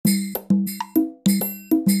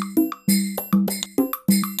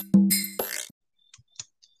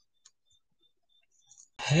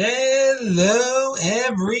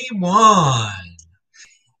everyone.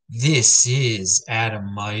 This is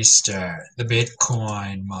Adam Meister, the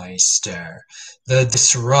Bitcoin Meister, the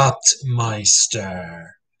Disrupt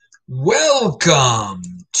Meister. Welcome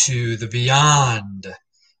to the Beyond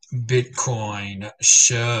Bitcoin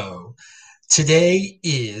show. Today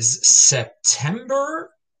is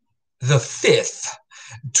September the 5th.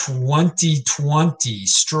 2020,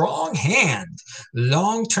 strong hand,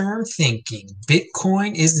 long-term thinking.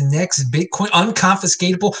 Bitcoin is the next Bitcoin,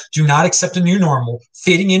 unconfiscatable. Do not accept a new normal.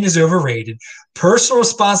 Fitting in is overrated. Personal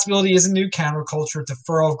responsibility is a new counterculture.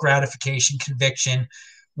 Deferral of gratification, conviction.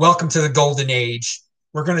 Welcome to the golden age.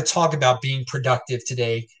 We're going to talk about being productive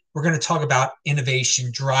today. We're going to talk about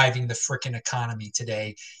innovation driving the frickin' economy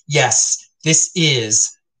today. Yes, this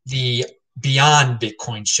is the Beyond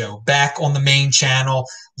Bitcoin show, back on the main channel.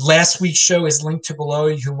 Last week's show is linked to below.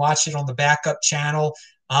 You can watch it on the backup channel.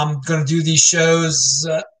 I'm going to do these shows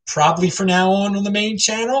probably from now on the main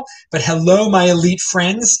channel. But hello, my elite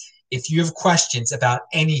friends. If you have questions about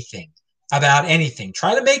anything,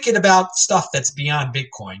 try to make it about stuff that's beyond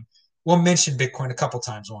Bitcoin. We'll mention Bitcoin a couple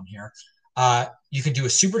times on here. You can do a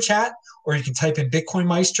super chat, or you can type in Bitcoin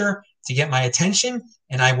Meister to get my attention,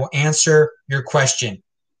 and I will answer your question.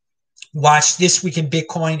 Watch This Week in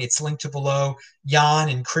Bitcoin. It's linked to below. Jan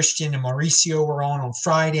and Christian and Mauricio were on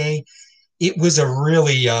Friday. It was a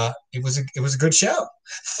really, it was a good show.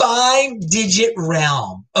 5-digit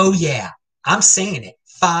realm. Oh yeah, I'm saying it.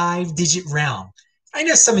 5-digit realm. I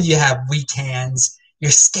know some of you have weak hands.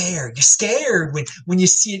 You're scared. You're scared when you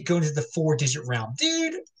see it go into the 4-digit realm.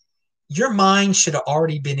 Dude, your mind should have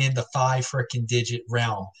already been in the 5-digit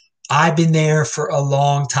realm. I've been there for a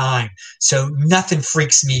long time, so nothing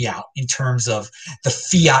freaks me out in terms of the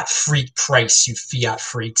fiat freak price, you fiat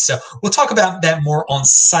freaks. So we'll talk about that more on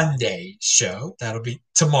Sunday show. That'll be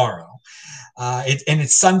tomorrow.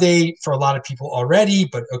 It's Sunday for a lot of people already,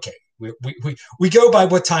 but okay, we go by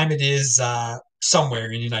what time it is somewhere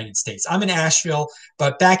in the United States. I'm in Asheville,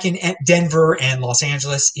 but back in Denver and Los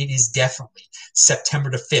Angeles, it is definitely September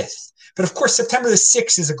the 5th. But of course, September the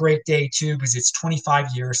 6th is a great day too, because it's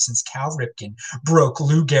 25 years since Cal Ripken broke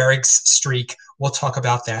Lou Gehrig's streak. We'll talk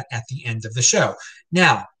about that at the end of the show.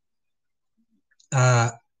 Now,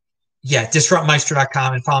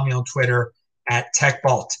 disruptmeister.com, and follow me on Twitter at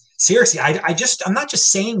TechBalt. Seriously, I'm not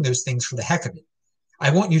just saying those things for the heck of it.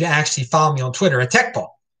 I want you to actually follow me on Twitter at TechBalt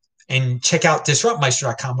and check out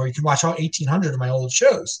disruptmeister.com, where you can watch all 1,800 of my old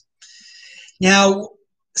shows. Now,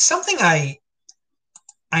 something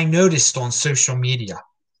I noticed on social media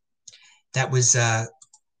that was, it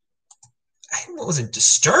wasn't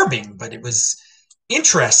disturbing, but it was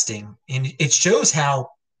interesting. And it shows how,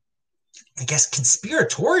 I guess,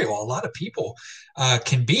 conspiratorial a lot of people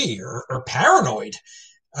can be, or paranoid.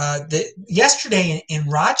 Yesterday in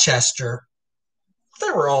Rochester,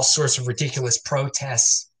 there were all sorts of ridiculous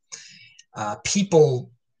protests. There were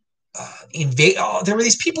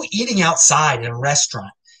these people eating outside in a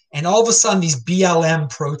restaurant. And all of a sudden, these BLM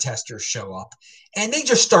protesters show up, and they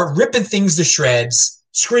just start ripping things to shreds,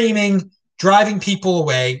 screaming, driving people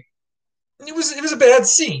away. It was a bad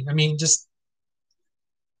scene. I mean, just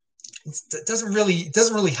it doesn't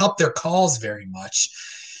really help their cause very much.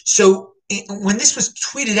 So when this was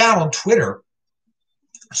tweeted out on Twitter,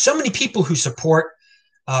 so many people who support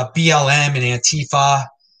BLM and Antifa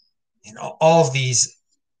and all of these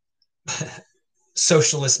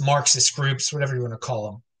socialist Marxist groups, whatever you want to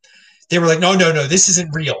call them, they were like, no, this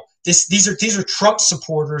isn't real. These are Trump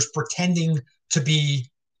supporters pretending to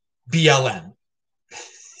be BLM.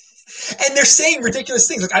 And they're saying ridiculous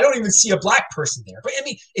things. Like, I don't even see a black person there. But I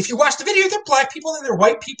mean, if you watch the video, there are black people and there are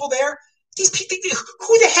white people there. These people,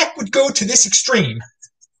 who the heck would go to this extreme?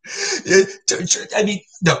 I mean,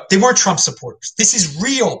 no, they weren't Trump supporters. This is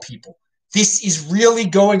real, people. This is really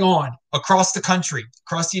going on across the country,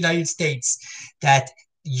 across the United States, that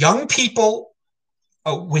young people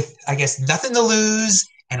with, I guess, nothing to lose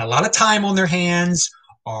and a lot of time on their hands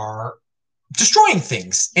are destroying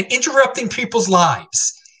things and interrupting people's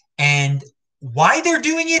lives. And why they're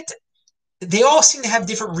doing it, they all seem to have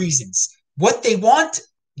different reasons. What they want,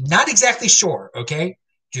 not exactly sure, okay?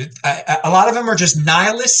 A lot of them are just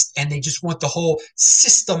nihilists, and they just want the whole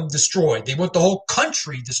system destroyed. They want the whole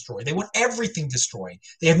country destroyed. They want everything destroyed.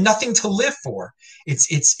 They have nothing to live for.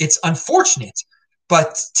 It's unfortunate.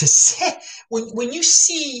 But to say, when you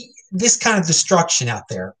see this kind of destruction out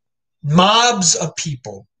there, mobs of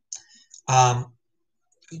people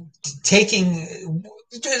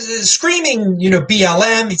screaming,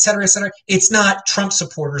 BLM, et cetera, it's not Trump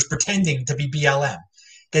supporters pretending to be BLM.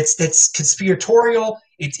 That's conspiratorial.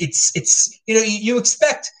 It's you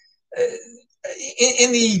expect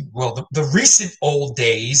in the recent old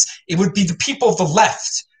days, it would be the people of the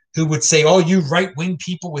left who would say, "Oh, you right-wing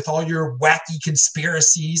people with all your wacky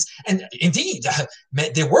conspiracies." And indeed,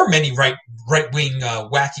 there were many right-wing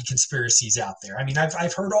wacky conspiracies out there. I mean,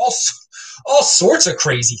 I've heard all sorts of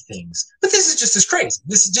crazy things, but this is just as crazy.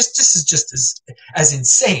 This is just as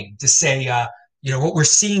insane to say. What we're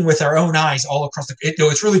seeing with our own eyes all across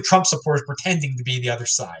it's really Trump supporters pretending to be the other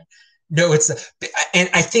side. No, and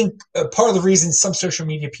I think part of the reason some social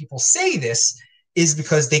media people say this is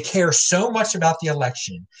because they care so much about the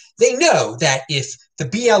election. They know that if the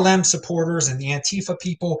BLM supporters and the Antifa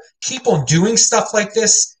people keep on doing stuff like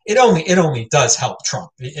this, it only does help Trump.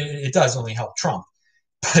 It does only help Trump.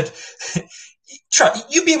 But Trump,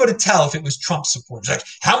 you'd be able to tell if it was Trump supporters. Like,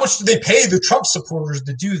 how much do they pay the Trump supporters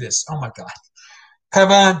to do this? Oh my God. Come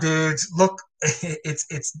on, dudes. Look,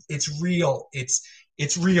 it's real.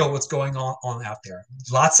 It's real what's going on out there.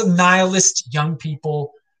 Lots of nihilist young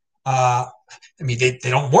people. I mean, they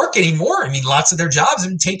don't work anymore. I mean, lots of their jobs have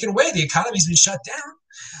been taken away. The economy's been shut down.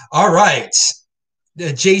 All right.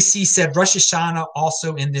 JC said Rosh Hashanah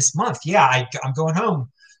also in this month. Yeah, I'm going home.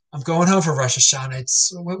 I'm going home for Rosh Hashanah.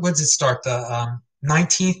 When does it start? The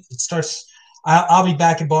 19th. It starts. I'll be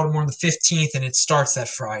back in Baltimore on the 15th, and it starts that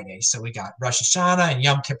Friday. So we got Rosh Hashanah and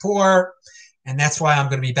Yom Kippur, and that's why I'm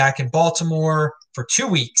going to be back in Baltimore for 2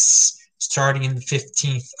 weeks, starting in the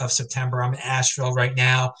 15th of September. I'm in Asheville right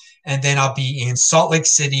now, and then I'll be in Salt Lake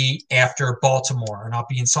City after Baltimore, and I'll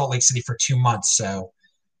be in Salt Lake City for 2 months. So,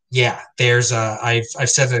 yeah, I've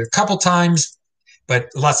said it a couple times, but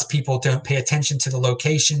lots of people don't pay attention to the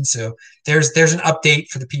location. So there's an update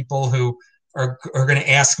for the people who are going to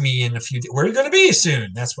ask me in a few days, where are you going to be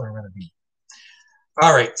soon? That's where I'm going to be.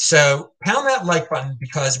 All right. So pound that like button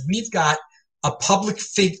because we've got a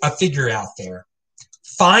figure out there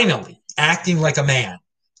finally acting like a man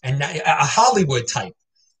and a Hollywood type.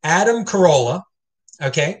 Adam Carolla.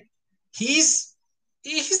 Okay. He's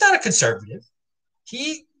not a conservative.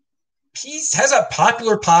 He has a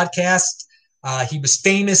popular podcast. He was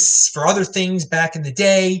famous for other things back in the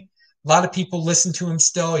day. A lot of people listen to him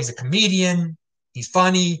still. He's a comedian. He's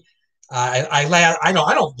funny. I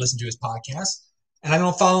don't listen to his podcast, and I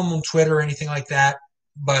don't follow him on Twitter or anything like that.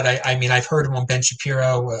 But I mean, I've heard him on Ben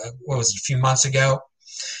Shapiro. What was it, a few months ago?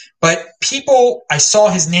 But I saw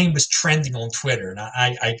his name was trending on Twitter, and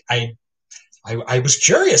I was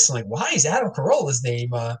curious, like, why is Adam Carolla's name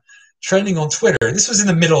trending on Twitter? This was in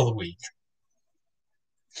the middle of the week,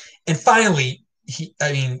 and finally,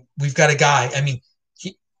 we've got a guy. I mean.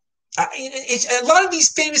 It's a lot of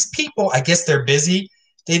these famous people. I guess they're busy.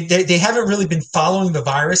 They haven't really been following the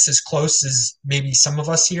virus as close as maybe some of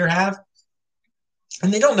us here have,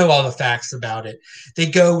 and they don't know all the facts about it. They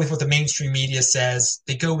go with what the mainstream media says.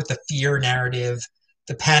 They go with the fear narrative,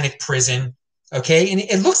 the panic prison. Okay, and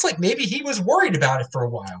it looks like maybe he was worried about it for a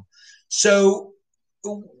while. So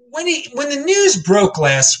when the news broke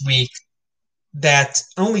last week that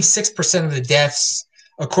only 6% of the deaths,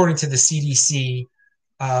 according to the CDC,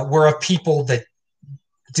 were of people that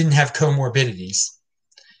didn't have comorbidities.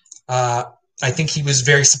 I think he was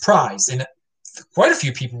very surprised, and quite a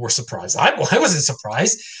few people were surprised. I wasn't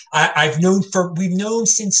surprised. We've known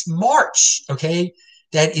since March, okay,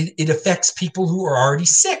 that it affects people who are already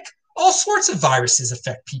sick. All sorts of viruses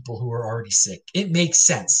affect people who are already sick. It makes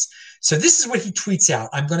sense. So this is what he tweets out.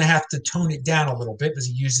 I'm going to have to tone it down a little bit because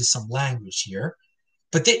he uses some language here.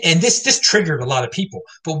 But this triggered a lot of people.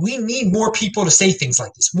 But we need more people to say things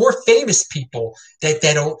like this. More famous people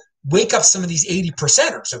that'll wake up some of these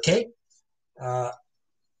 80%ers. Okay.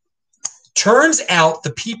 Turns out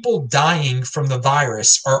the people dying from the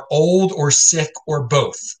virus are old or sick or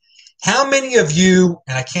both. How many of you,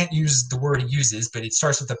 and I can't use the word he uses, but it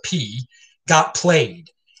starts with a P, got played?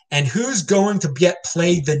 And who's going to get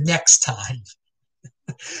played the next time?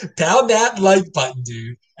 Pound that like button,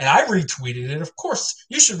 dude. And I retweeted it. Of course,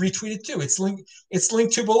 you should retweet it too. It's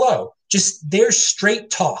linked to below. Just there's straight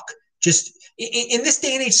talk. Just in this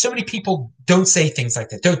day and age, so many people don't say things like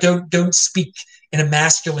that. Don't speak in a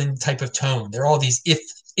masculine type of tone. There are all these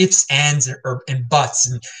ifs, ands, and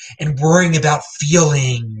buts, and worrying about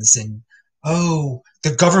feelings and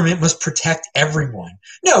the government must protect everyone.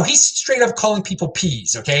 No, he's straight up calling people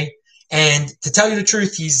peas. Okay, and to tell you the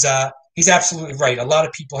truth, he's absolutely right. A lot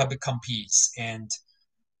of people have become peas, and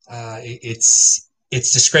it's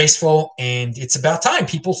disgraceful, and it's about time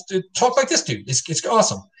people talk like this dude. It's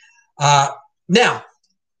awesome. Now,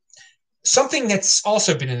 something that's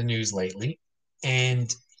also been in the news lately,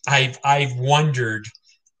 and I've wondered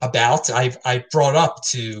about. I've brought up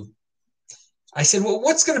to. I said, well,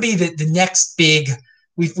 what's going to be the next big?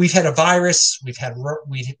 We've had a virus. We've had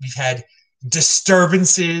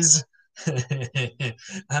disturbances.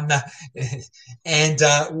 I'm not. And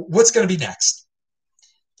what's going to be next?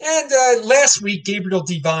 And last week, Gabriel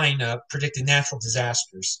Devine predicted natural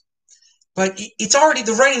disasters. But it's already,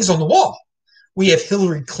 the writing's on the wall. We have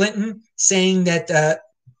Hillary Clinton saying that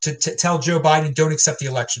to tell Joe Biden, don't accept the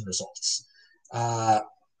election results.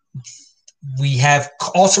 We have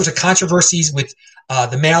all sorts of controversies with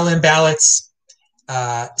the mail-in ballots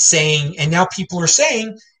saying, and now people are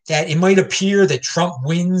saying that it might appear that Trump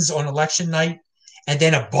wins on election night, and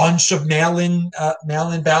then a bunch of mail-in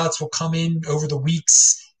ballots will come in over the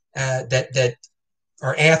weeks that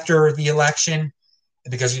are after the election,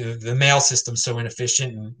 because the mail system's so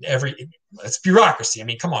inefficient and it's bureaucracy. I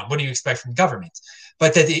mean, come on, what do you expect from government?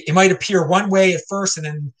 But that it might appear one way at first, and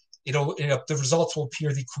then the results will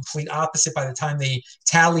appear the complete opposite by the time they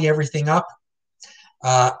tally everything up.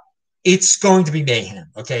 It's going to be mayhem,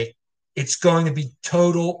 okay? It's going to be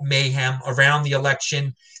total mayhem around the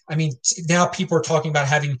election. I mean, now people are talking about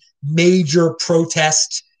having major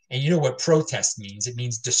protests, and you know what protest means. It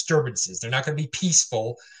means disturbances. They're not going to be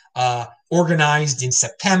peaceful, organized in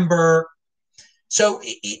September. So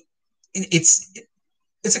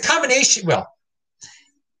it's a combination. Well,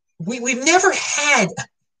 we've never had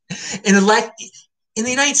an in the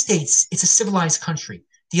United States. It's a civilized country.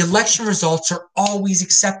 The election results are always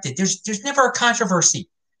accepted. There's never a controversy.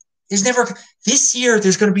 This year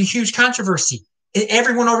there's going to be a huge controversy.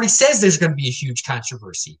 Everyone already says there's going to be a huge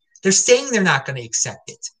controversy. They're saying they're not going to accept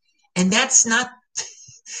it. And that's not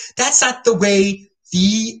the way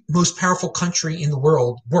the most powerful country in the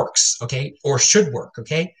world works, okay? Or should work,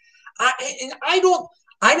 okay? I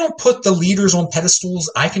don't put the leaders on pedestals.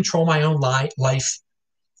 I control my own life.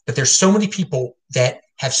 But there's so many people that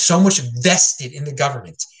have so much vested in the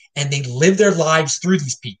government, and they live their lives through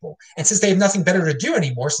these people. And since they have nothing better to do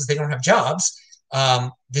anymore, since they don't have jobs,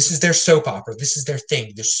 this is their soap opera. This is their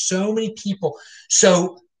thing. There's so many people.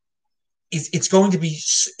 So it's going to be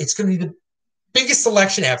the biggest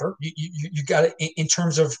election ever. You got it in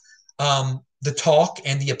terms of the talk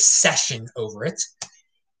and the obsession over it.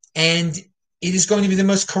 And it is going to be the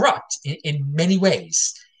most corrupt in many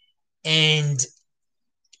ways. And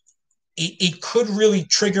it could really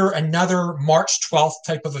trigger another March 12th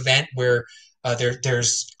type of event where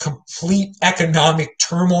there's complete economic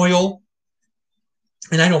turmoil.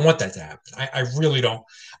 And I don't want that to happen. I really don't.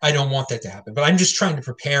 I don't want that to happen. But I'm just trying to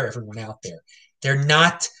prepare everyone out there.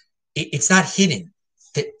 It's not hidden.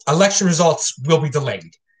 The election results will be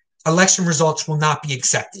delayed. Election results will not be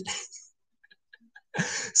accepted.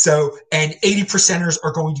 So, and 80%ers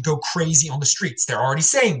are going to go crazy on the streets. They're already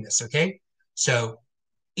saying this, okay? So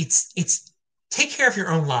it's take care of your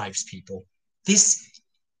own lives, people. The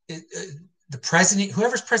president,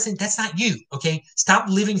 whoever's president, that's not you, okay? Stop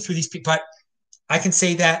living through these people. But I can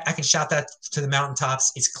say that, I can shout that to the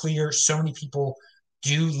mountaintops. It's clear so many people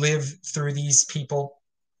do live through these people,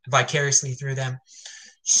 vicariously through them.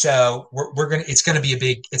 So it's going to be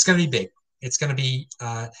big. It's going to be,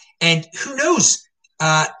 and who knows?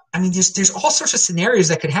 I mean, there's all sorts of scenarios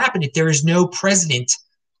that could happen if there is no president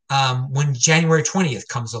when January 20th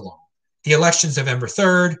comes along. The election's November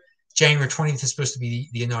 3rd. January 20th is supposed to be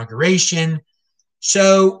the inauguration.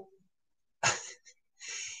 So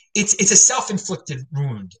it's a self-inflicted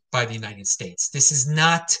wound by the United States. This is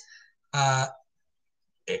not.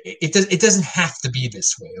 It doesn't have to be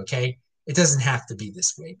this way, okay? It doesn't have to be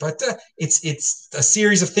this way, but it's a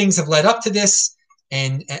series of things have led up to this,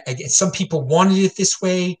 and some people wanted it this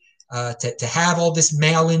way, to have all this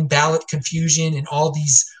mail-in ballot confusion and all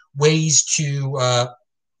these ways to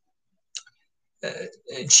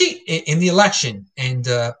cheat in the election, and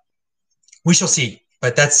we shall see.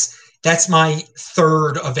 But that's my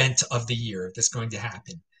third event of the year that's going to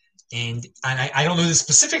happen. And I don't know the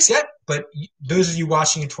specifics yet, but those of you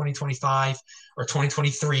watching in 2025 or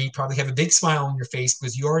 2023 probably have a big smile on your face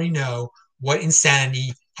because you already know what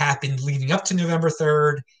insanity happened leading up to November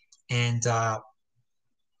 3rd and on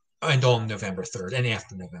November 3rd and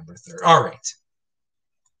after November 3rd. All right.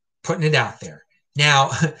 Putting it out there. Now,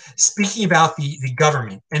 speaking about the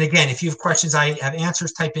government, and again, if you have questions, I have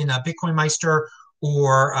answers, type in Bitcoin Meister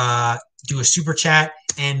or do a super chat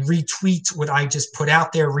and retweet what I just put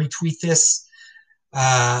out there. Retweet this.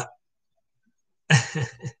 All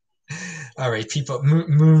right, people.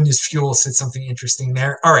 Moon is fuel said something interesting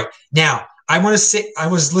there. All right, now I want to say I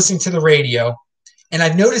was listening to the radio, and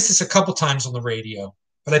I've noticed this a couple times on the radio,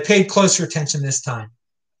 but I paid closer attention this time.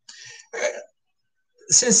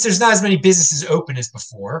 Since there's not as many businesses open as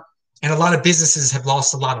before, and a lot of businesses have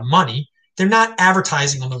lost a lot of money, they're not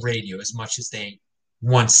advertising on the radio as much as they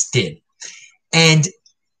once did. And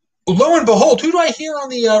lo and behold, who do I hear on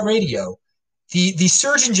the radio? the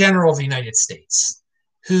Surgeon General of the United States,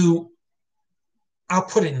 who, I'll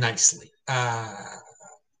put it nicely,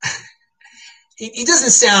 he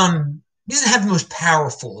doesn't have the most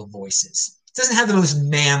powerful of voices. He doesn't have the most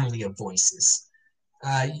manly of voices.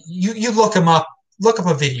 You look up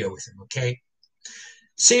a video with him, okay?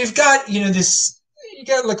 So you've got, you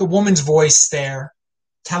got like a woman's voice there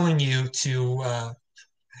telling you to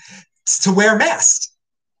wear a mask,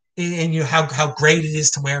 and how great it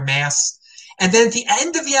is to wear masks. And then at the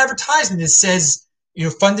end of the advertisement, it says,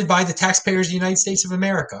 funded by the taxpayers of the United States of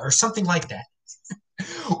America, or something like that.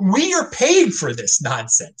 We are paid for this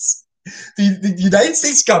nonsense. The United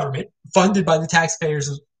States government, funded by the taxpayers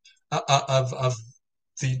of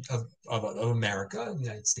America, the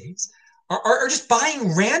United States, are just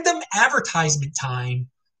buying random advertisement time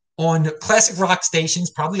on classic rock stations,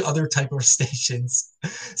 probably other type of stations,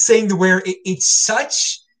 saying to where it's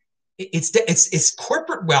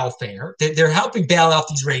corporate welfare. They're helping bail out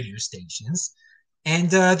these radio stations, and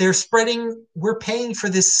they're spreading. We're paying for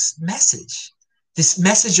this message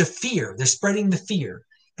of fear. They're spreading the fear,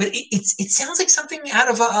 but it sounds like something out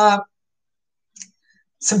of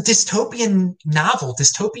some dystopian novel,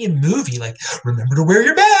 dystopian movie. Like, remember to wear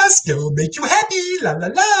your mask; it'll make you happy. La la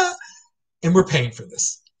la. And we're paying for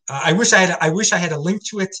this. I wish I had a link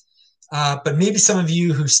to it, but maybe some of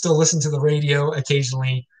you who still listen to the radio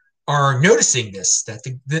occasionally are noticing this. That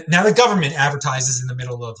now the government advertises in the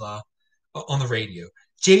middle of on the radio.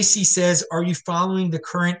 JC says, "Are you following the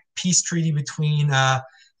current peace treaty between the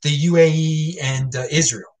UAE and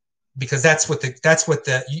Israel?" Because that's what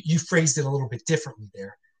you phrased it a little bit differently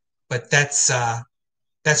there, but that's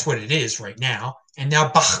what it is right now. And now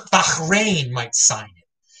Bahrain might sign it.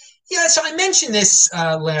 Yeah, so I mentioned this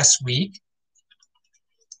last week.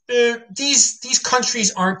 These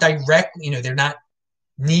countries aren't direct, they're not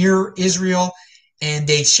near Israel, and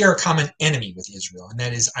they share a common enemy with Israel, and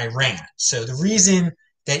that is Iran. So the reason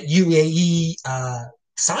that UAE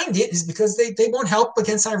signed it is because they want help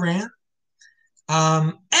against Iran.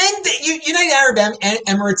 And the United Arab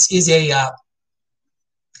Emirates is a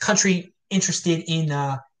country interested in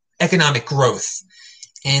economic growth,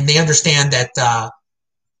 and they understand that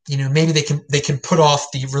maybe they can put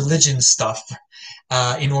off the religion stuff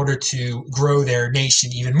in order to grow their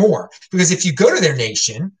nation even more. Because if you go to their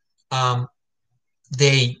nation,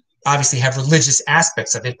 they obviously have religious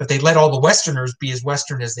aspects of it, but they let all the Westerners be as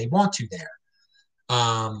Western as they want to there.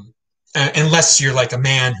 Unless you're like a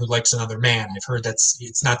man who likes another man. I've heard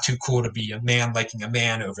it's not too cool to be a man liking a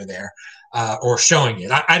man over there, or showing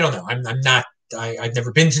it. I don't know. I'm not. I've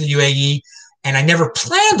never been to the UAE, and I never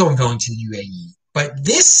planned on going to the UAE. But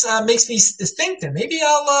this makes me think that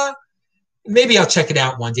maybe I'll check it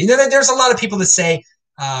out one day. There's a lot of people that say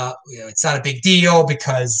it's not a big deal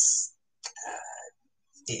because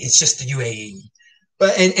it's just the UAE.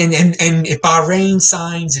 But and if Bahrain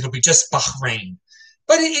signs, it'll be just Bahrain.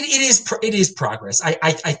 But it is progress.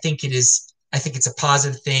 I think it is. I think it's a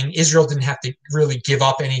positive thing. Israel didn't have to really give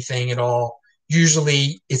up anything at all.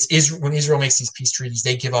 Usually, it's Israel when Israel makes these peace treaties,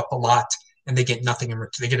 they give up a lot and they get nothing in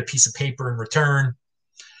return. They get a piece of paper in return.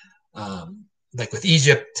 Like with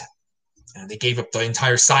Egypt, they gave up the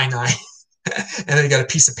entire Sinai, and then they got a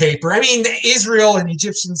piece of paper. I mean, Israel and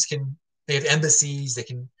Egyptians they have embassies. They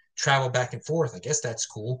can travel back and forth. I guess that's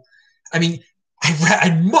cool. I mean,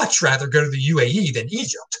 I'd much rather go to the UAE than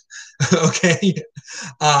Egypt. Okay,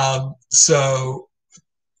 so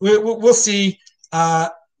we'll see.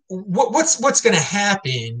 What's going to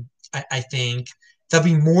happen? I think there'll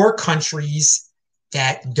be more countries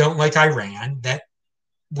that don't like Iran that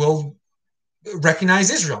will recognize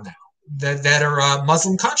Israel now. That are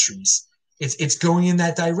Muslim countries. It's going in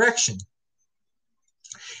that direction.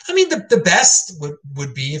 I mean, the best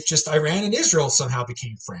would be if just Iran and Israel somehow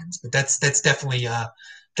became friends, but that's definitely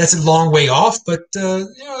that's a long way off. But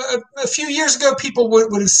a few years ago, people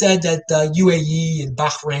would have said that UAE and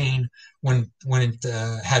Bahrain wouldn't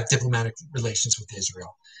have diplomatic relations with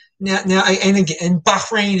Israel. Now, and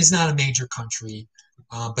Bahrain is not a major country,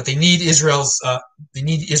 but they need Israel's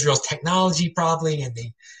technology probably, and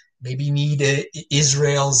they maybe need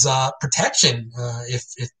Israel's protection if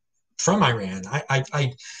from Iran.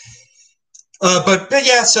 But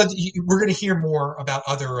yeah, so we're going to hear more about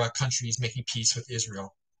other countries making peace with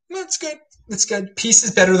Israel. That's good. That's good. Peace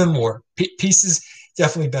is better than war. Peace is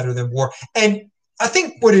definitely better than war. And I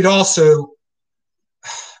think what it also,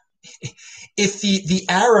 if the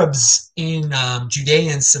Arabs in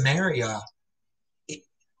Judea and Samaria,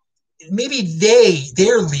 maybe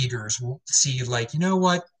their leaders will see like, you know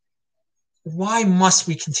what? Why must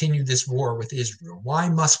we continue this war with Israel? Why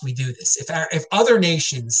must we do this? If other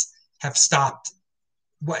nations have stopped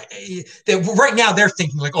right now they're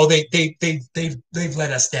thinking like, oh, they've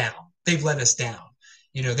let us down. They've let us down.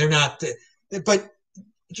 They're not. But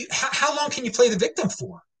how long can you play the victim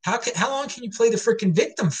for? How long can you play the freaking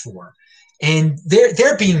victim for? And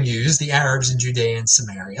they're being used, the Arabs in Judea and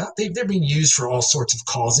Samaria. They're being used for all sorts of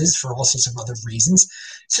causes, for all sorts of other reasons.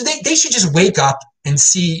 So they should just wake up and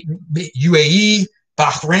see UAE,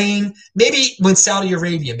 Bahrain. Maybe when Saudi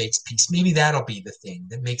Arabia makes peace, maybe that'll be the thing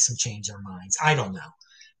that makes them change their minds. I don't know,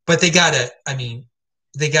 but they gotta. I mean,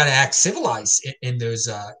 they got to act civilized in those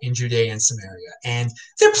in Judea and Samaria. And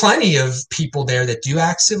there are plenty of people there that do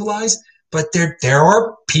act civilized, but there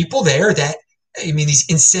are people there that, I mean, these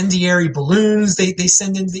incendiary balloons they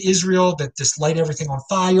send into Israel that just light everything on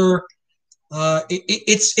fire.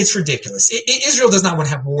 It's ridiculous. Israel does not want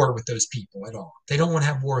to have war with those people at all. They don't want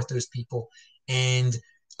to have war with those people. And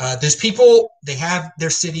those people, they have their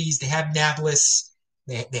cities, they have Nablus,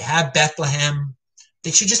 they have Bethlehem. They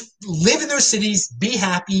should just live in those cities, be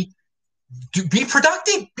happy, be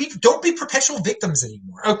productive. Don't be perpetual victims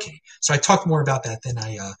anymore. Okay, so I talked more about that than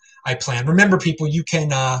I planned. Remember, people, you can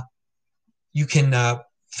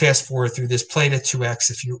fast forward through this. Play to 2x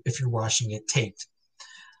if you're watching it taped.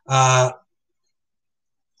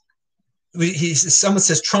 Someone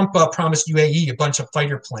says Trump promised UAE a bunch of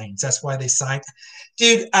fighter planes. That's why they signed.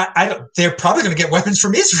 Dude, I don't. They're probably going to get weapons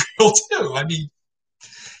from Israel too. I mean,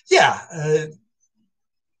 yeah.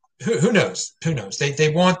 Who knows? Who knows?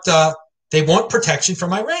 They want protection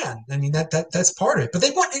from Iran. I mean that's part of it. But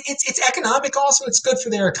they want it's economic also. It's good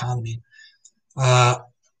for their economy. I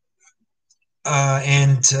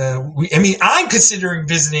mean, I'm considering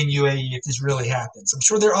visiting UAE if this really happens. I'm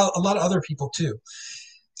sure there are a lot of other people too.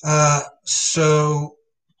 So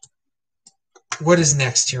what is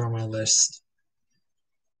next here on my list?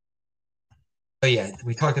 Oh yeah,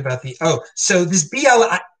 we talked about so this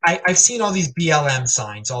I've seen all these BLM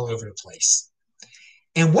signs all over the place.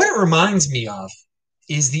 And what it reminds me of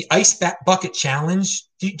is the ice bucket challenge.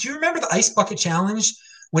 Do you remember the ice bucket challenge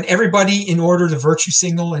when everybody, in order to virtue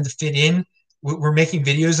signal and to fit in, were making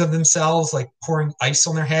videos of themselves like pouring ice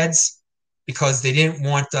on their heads because they didn't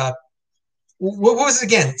want what was it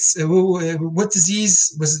again? What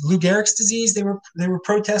disease was it? Lou Gehrig's disease? They were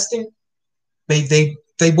protesting. They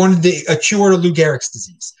wanted a cure to Lou Gehrig's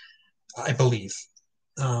disease, I believe,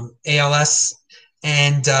 ALS,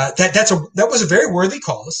 and that was a very worthy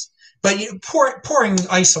cause. But pouring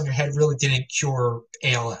ice on your head really didn't cure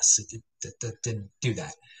ALS. It didn't do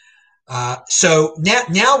that. So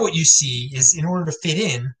now what you see is, in order to fit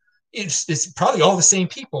in, it's probably all the same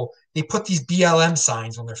people. They put these BLM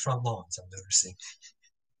signs on their front lawns. I'm noticing.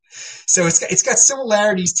 So it's got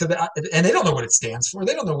similarities to and they don't know what it stands for.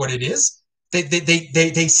 They don't know what it is.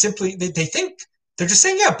 They simply think they're just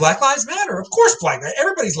saying, yeah, Black Lives Matter. Of course,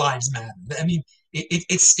 everybody's lives matter. I mean,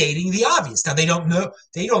 it's stating the obvious. Now they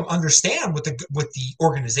don't understand what the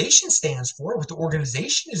organization stands for, what the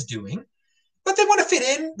organization is doing, but they want to fit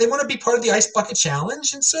in. They want to be part of the ice bucket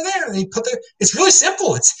challenge, and so it's really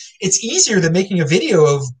simple. It's easier than making a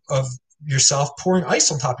video of yourself pouring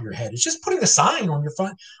ice on top of your head. It's just putting a sign on your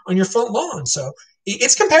front lawn. So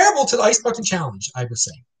it's comparable to the ice bucket challenge, I would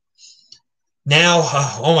say. Now,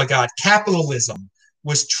 oh my God, capitalism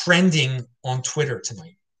was trending on Twitter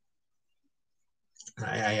tonight.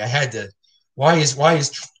 I had to. Why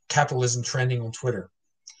is capitalism trending on Twitter?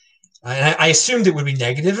 And I assumed it would be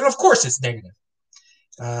negative, and of course it's negative.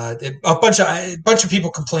 A bunch of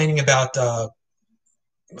people complaining about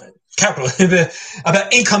capitalism,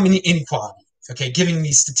 about income inequality. Okay, giving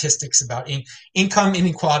these statistics about income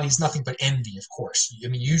inequality is nothing but envy. Of course, I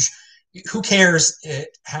mean, who cares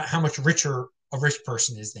how much richer a rich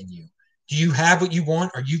person is than you? Do you have what you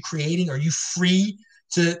want? Are you creating? Are you free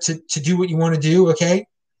to do what you want to do? Okay,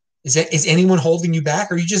 is anyone holding you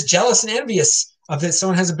back? Are you just jealous and envious of that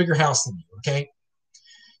someone has a bigger house than you? Okay,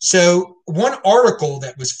 so one article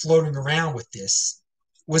that was floating around with this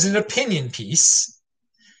was an opinion piece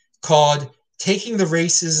called "Taking the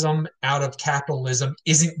Racism Out of Capitalism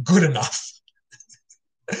Isn't Good Enough."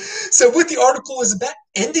 So what the article is about,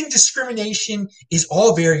 ending discrimination is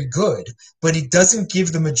all very good, but it doesn't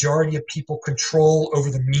give the majority of people control over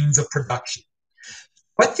the means of production.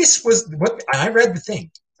 I read the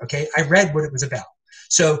thing, okay? I read what it was about.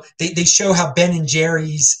 So they show how Ben and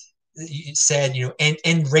Jerry's said,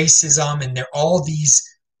 end racism, and there are all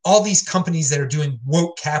these companies that are doing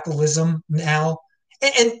woke capitalism now.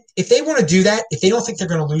 And if they want to do that, if they don't think they're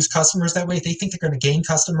going to lose customers that way, if they think they're going to gain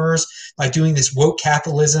customers by doing this woke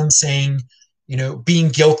capitalism, saying, being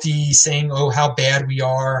guilty, saying, oh, how bad we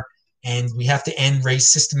are, and we have to end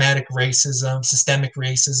systematic racism, systemic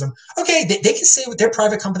racism. Okay, they can say what their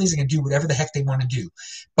private companies are going to do whatever the heck they want to do.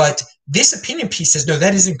 But this opinion piece says, no,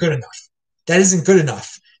 that isn't good enough. That isn't good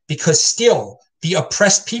enough because still the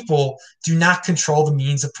oppressed people do not control the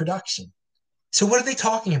means of production. So what are they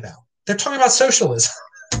talking about? They're talking about socialism.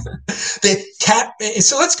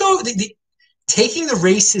 So let's go. Taking the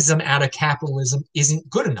racism out of capitalism isn't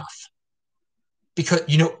good enough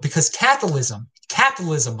because capitalism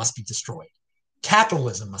must be destroyed.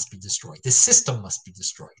 Capitalism must be destroyed. The system must be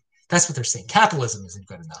destroyed. That's what they're saying. Capitalism isn't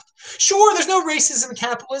good enough. Sure, there's no racism in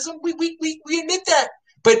capitalism. We admit that,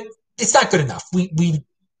 but it's not good enough. We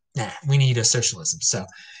need a socialism. So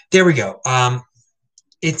there we go.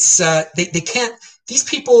 It's they can't. These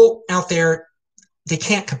people out there, they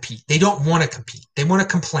can't compete. They don't want to compete. They want to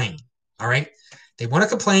complain. All right. They want to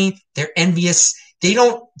complain. They're envious. They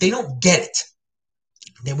don't get it.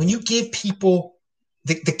 That when you give people,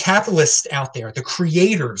 the capitalists out there, the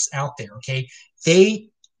creators out there, okay, they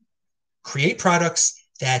create products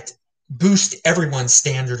that boost everyone's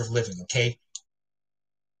standard of living, okay?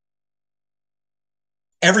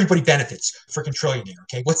 Everybody benefits. Freaking trillionaire,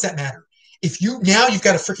 okay? What's that matter? If you've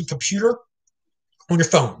got a freaking computer on your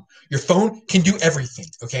phone. Your phone can do everything,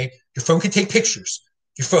 okay? Your phone can take pictures.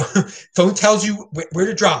 Your phone tells you where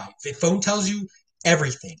to drive. The phone tells you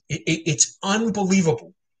everything. It's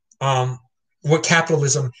unbelievable what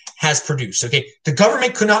capitalism has produced, okay? The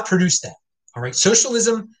government could not produce that, all right?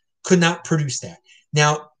 Socialism could not produce that.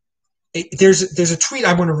 Now, there's a tweet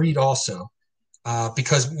I want to read also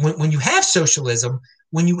because when you have socialism,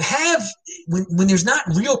 when there's not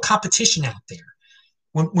real competition out there,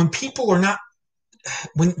 when people are not,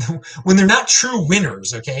 when they're not true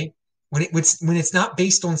winners, okay, when it's not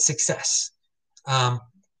based on success,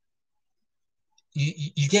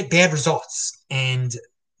 you get bad results and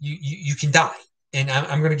you can die. And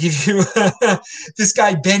I'm going to give you this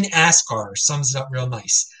guy Ben Askar sums it up real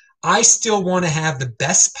nice. I still want to have the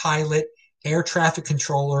best pilot, air traffic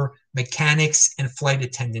controller, mechanics, and flight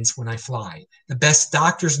attendants when I fly. The best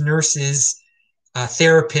doctors, nurses,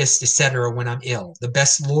 therapists, etc. when I'm ill. The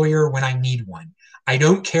best lawyer when I need one. I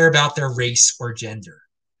don't care about their race or gender.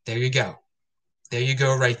 There you go. There you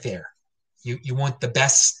go right there. You want the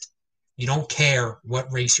best. You don't care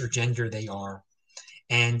what race or gender they are.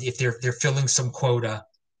 And if they're filling some quota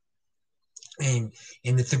and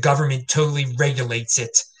if the government totally regulates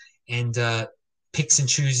it and picks and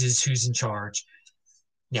chooses who's in charge.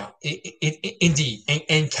 Now, indeed.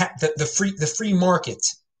 And the free market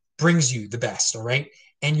brings you the best, all right?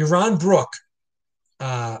 And Yaron Brook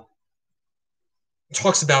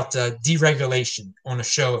talks about deregulation on a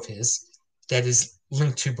show of his that is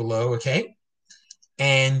linked to below, okay?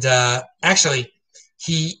 And actually,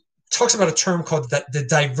 he talks about a term called the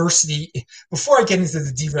diversity. Before I get into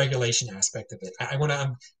the deregulation aspect of it,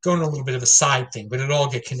 I'm going a little bit of a side thing, but it'll all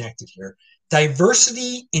get connected here.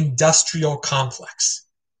 Diversity industrial complex.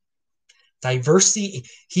 Diversity,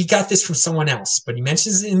 he got this from someone else, but he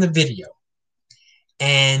mentions it in the video.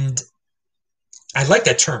 And I like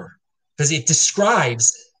that term because it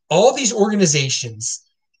describes all these organizations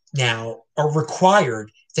now are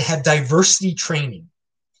required to have diversity training.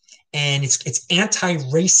 And it's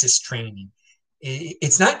anti-racist training.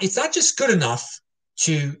 It's not just good enough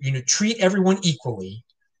to treat everyone equally.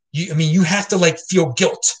 You have to feel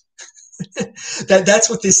guilt. That's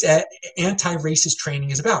what this anti-racist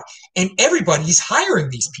training is about. And everybody's hiring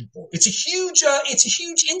these people. It's a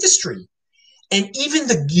huge industry. And even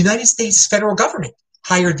the United States federal government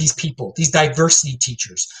hired these people, these diversity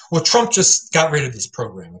teachers. Well, Trump just got rid of this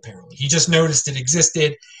program, apparently. He just noticed it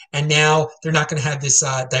existed, and now they're not going to have this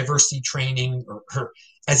diversity training, or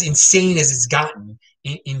as insane as it's gotten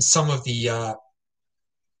in some of the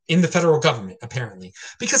in the federal government, apparently.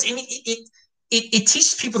 Because it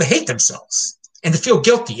teaches people to hate themselves and to feel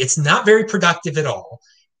guilty. It's not very productive at all.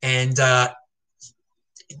 And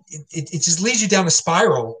it just leads you down a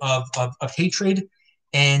spiral of hatred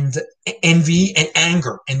and envy and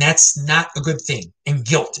anger, and that's not a good thing. And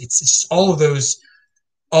guilt. It's just all of those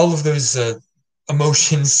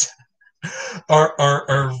emotions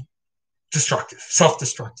are destructive,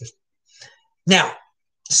 self-destructive. Now,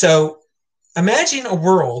 so imagine a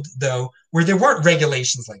world though where there weren't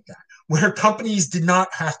regulations like that, where companies did not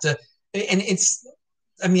have to, and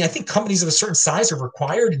I think companies of a certain size are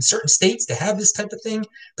required in certain states to have this type of thing,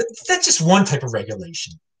 but that's just one type of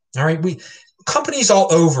regulation. All right, companies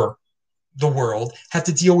all over the world have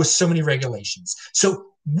to deal with so many regulations. So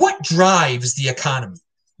what drives the economy?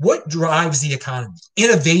 What drives the economy?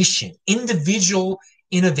 Innovation, individual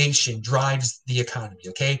innovation drives the economy,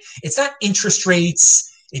 okay? It's not interest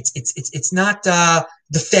rates. It's not the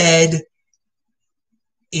Fed.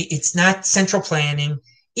 It's not central planning.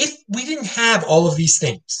 If we didn't have all of these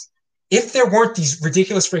things, if there weren't these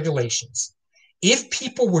ridiculous regulations, if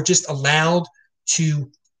people were just allowed to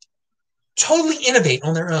totally innovate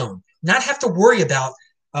on their own, not have to worry about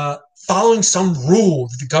following some rule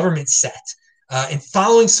that the government set and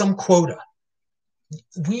following some quota,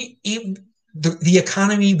 the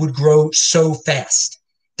economy would grow so fast.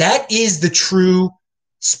 That is the true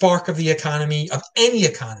spark of the economy, of any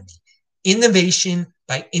economy. Innovation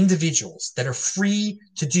by individuals that are free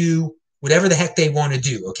to do whatever the heck they want to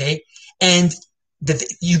do, okay? And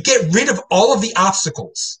you get rid of all of the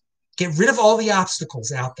obstacles. Get rid of all the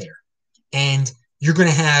obstacles out there. And you're going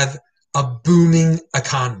to have a booming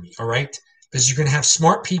economy, all right? Because you're going to have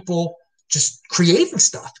smart people just creating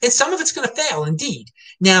stuff. And some of it's going to fail, indeed.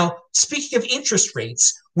 Now, speaking of interest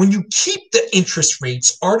rates, when you keep the interest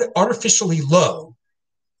rates artificially low,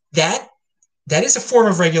 that is a form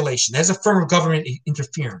of regulation. That is a form of government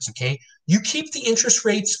interference, okay? You keep the interest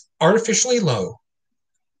rates artificially low,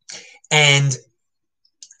 and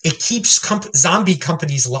it keeps zombie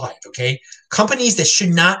companies alive, okay? Companies that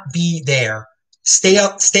should not be there stay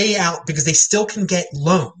out because they still can get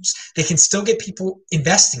loans. They can still get people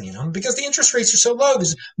investing in them because the interest rates are so low.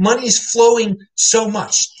 Money is flowing so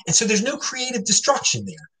much. And so there's no creative destruction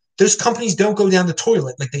there. Those companies don't go down the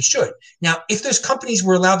toilet like they should. Now, if those companies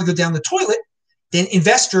were allowed to go down the toilet, then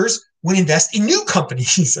investors would invest in new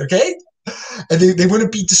companies, okay? And they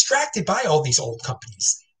wouldn't be distracted by all these old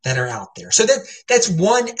companies that are out there. So that's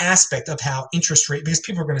one aspect of how interest rate, because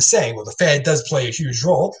people are going to say, well, the Fed does play a huge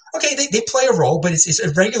role. Okay, they play a role, but it's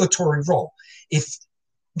a regulatory role. If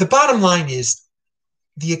the bottom line is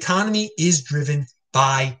the economy is driven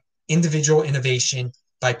by individual innovation,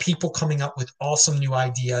 by people coming up with awesome new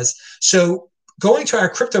ideas. So going to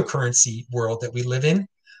our cryptocurrency world that we live in,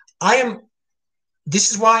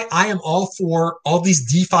 this is why I am all for all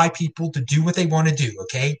these DeFi people to do what they want to do,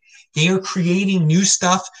 okay? They are creating new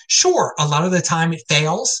stuff. Sure, a lot of the time it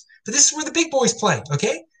fails, but this is where the big boys play,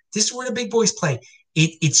 okay? This is where the big boys play.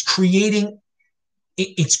 It's creating,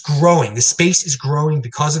 it's growing. The space is growing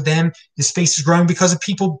because of them. The space is growing because of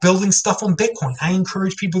people building stuff on Bitcoin. I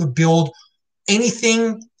encourage people to build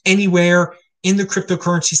anything, anywhere in the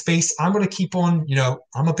cryptocurrency space. I'm going to keep on,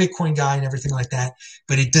 I'm a Bitcoin guy and everything like that,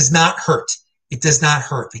 but it does not hurt. It does not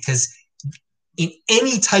hurt because in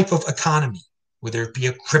any type of economy, whether it be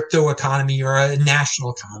a crypto economy or a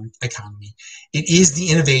national economy, it is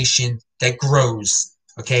the innovation that grows,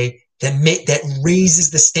 okay? That raises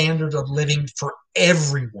the standard of living for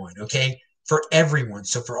everyone, okay? For everyone.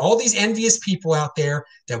 So for all these envious people out there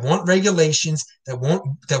that want regulations, that want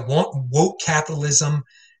woke capitalism,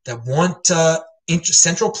 that want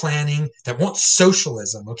central planning, that want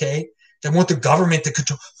socialism, okay? That want the government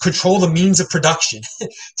to control the means of production,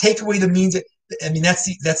 take away the means.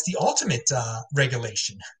 That's the ultimate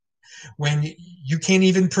regulation. When you can't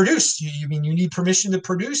even produce, you need permission to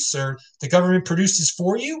produce, or the government produces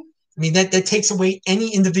for you. That takes away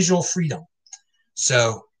any individual freedom.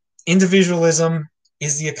 So individualism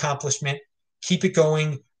is the accomplishment. Keep it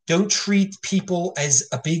going. Don't treat people as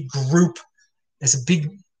a big group, as a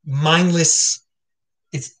big mindless.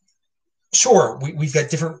 Sure, we've got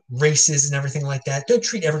different races and everything like that. Don't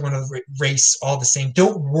treat everyone of race all the same.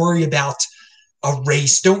 Don't worry about a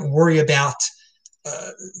race. Don't worry about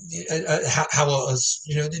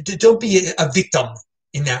don't be a victim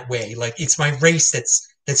in that way. Like it's my race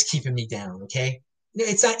that's keeping me down. Okay,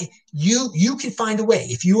 it's not you. You can find a way.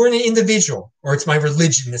 If you are an individual, or it's my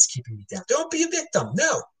religion that's keeping me down. Don't be a victim.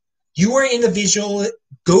 No, you are an individual.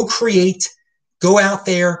 Go create. Go out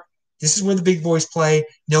there. This is where the big boys play.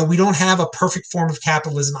 No, we don't have a perfect form of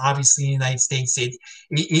capitalism, obviously, in the United States. It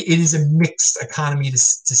is a mixed economy, to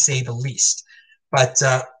say the least. But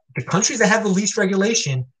the countries that have the least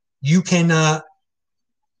regulation, you can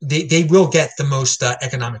they will get the most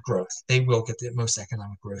economic growth. They will get the most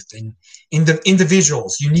economic growth. And the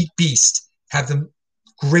individuals, unique beasts, have the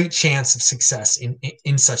great chance of success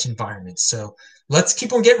in such environments. So let's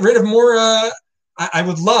keep on getting rid of more I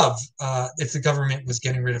would love if the government was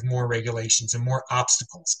getting rid of more regulations and more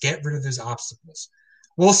obstacles. Get rid of those obstacles.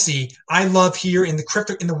 We'll see. I love here in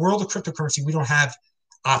the world of cryptocurrency, we don't have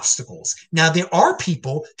obstacles. Now, there are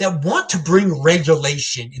people that want to bring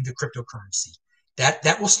regulation into cryptocurrency.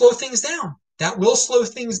 That will slow things down. That will slow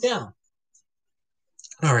things down.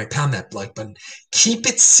 All right, pound that like button. Keep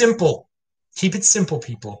it simple. Keep it simple,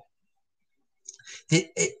 people.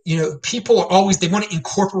 People are always, they want to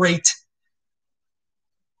incorporate.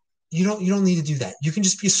 You don't need to do that. You can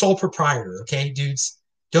just be a sole proprietor, okay, dudes?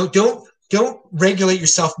 Don't don't regulate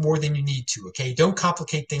yourself more than you need to. Okay, don't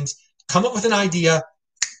complicate things. Come up with an idea,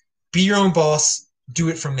 be your own boss, do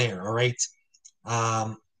it from there. All right.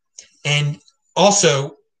 Um, and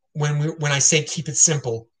also, when I say keep it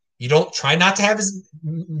simple, you don't try not to have as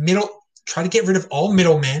middle. Try to get rid of all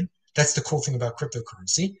middlemen. That's the cool thing about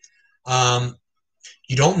cryptocurrency. Um,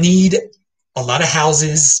 you don't need a lot of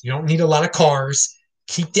houses. You don't need a lot of cars.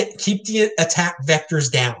 Keep the attack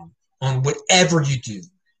vectors down on whatever you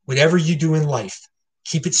do in life.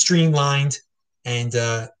 Keep it streamlined, and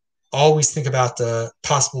always think about the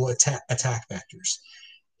possible attack vectors.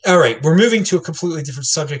 All right, we're moving to a completely different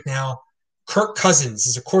subject now. Kirk Cousins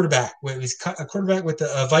is a quarterback. He's a quarterback with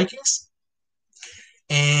the Vikings.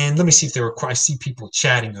 And let me see if there were. I see people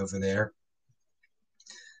chatting over there.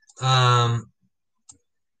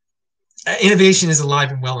 Innovation is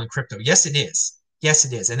alive and well in crypto. Yes, it is. Yes,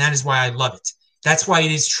 it is, and that is why I love it. That's why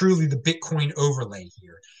it is truly the Bitcoin overlay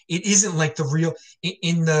here. It isn't like the real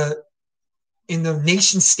in the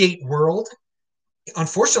nation state world.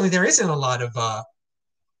 Unfortunately, there isn't a lot of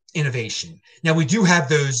innovation. Now we do have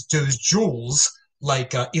those jewels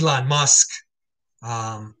like Elon Musk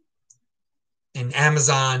and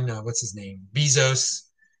Amazon. What's his name? Bezos.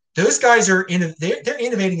 Those guys are they're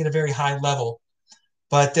innovating at a very high level,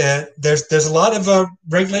 but there's a lot of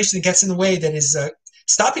regulation that gets in the way that is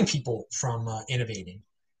stopping people from innovating.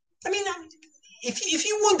 I mean, if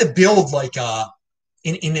you wanted to build like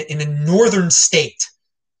in a northern state,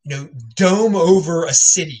 dome over a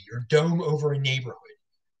city or dome over a neighborhood,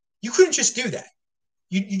 you couldn't just do that.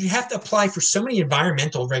 You have to apply for so many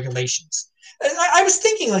environmental regulations. I was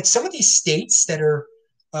thinking like some of these states that are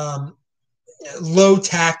low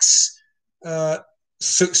tax,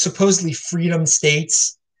 supposedly freedom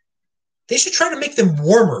states, they should try to make them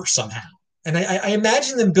warmer somehow. And I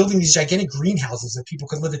imagine them building these gigantic greenhouses that people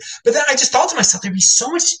could live in. But then I just thought to myself, there'd be so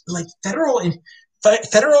much like federal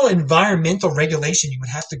environmental regulation you would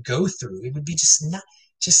have to go through. It would be just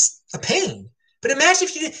a pain. But imagine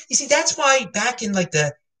if you see, that's why back in like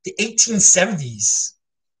the 1870s,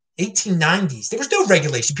 1890s, there was no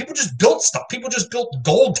regulation. People just built stuff. People just built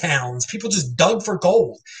gold towns. People just dug for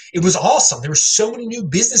gold. It was awesome. There were so many new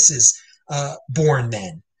businesses born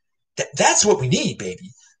then. That's what we need, baby.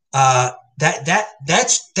 That's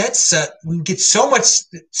we get so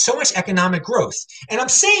much economic growth. And I'm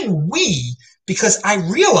saying we because I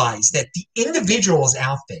realize that the individuals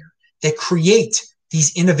out there that create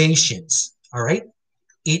these innovations, all right,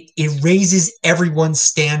 it raises everyone's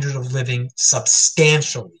standard of living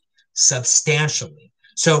substantially. So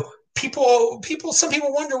some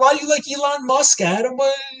people wonder why you like Elon Musk, Adam.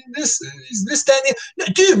 This, that, and the, no,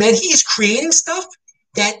 dude, man, he is creating stuff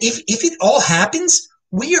that if it all happens,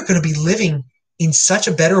 we are going to be living in such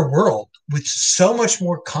a better world with so much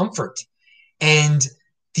more comfort. And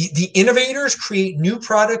the innovators create new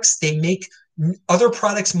products. They make other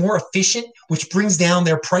products more efficient, which brings down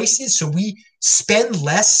their prices. So we spend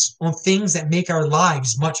less on things that make our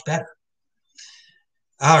lives much better.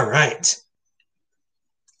 All right.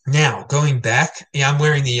 Now, going back, I'm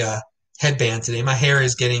wearing the headband today. My hair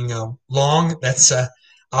is getting long.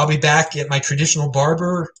 I'll be back at my traditional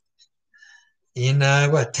barber in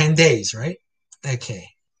 10 days, right? Okay.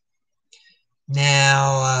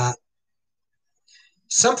 Now,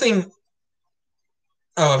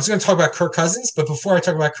 I was going to talk about Kirk Cousins, but before I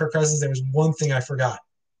talk about Kirk Cousins, there was one thing I forgot.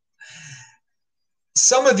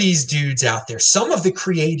 Some of these dudes out there, some of the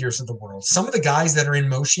creators of the world, some of the guys that are in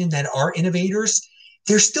motion, that are innovators,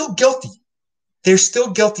 they're still guilty. They're still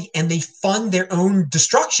guilty, and they fund their own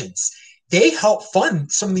destructions. They help fund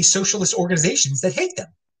some of these socialist organizations that hate them.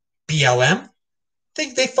 BLM,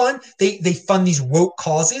 they fund these woke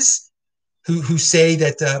causes who say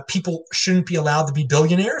that people shouldn't be allowed to be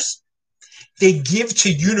billionaires. They give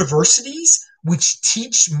to universities which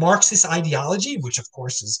teach Marxist ideology, which of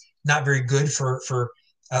course is not very good for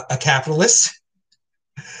a capitalist.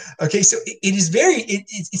 Okay, so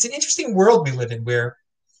it's an interesting world we live in where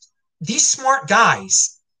these smart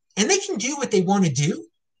guys, and they can do what they want to do,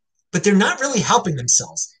 but they're not really helping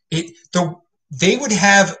themselves. They would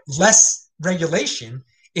have less regulation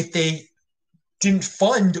if they didn't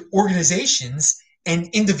fund organizations and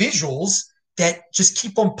individuals that just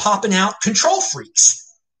keep on popping out control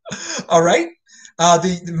freaks. All right?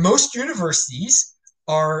 The most universities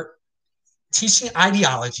are teaching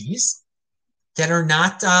ideologies that are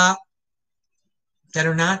not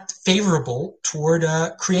favorable toward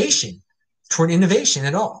creation, toward innovation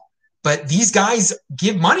at all. But these guys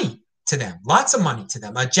give money to them, lots of money to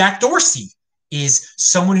them. Jack Dorsey is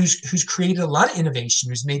someone who's created a lot of innovation,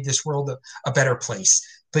 who's made this world a better place.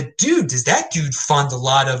 But dude, does that dude fund a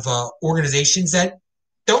lot of organizations that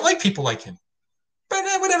Don't like people like him. But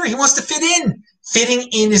whatever, he wants to fit in. Fitting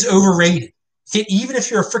in is overrated. Even if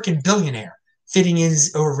you're a freaking billionaire, fitting in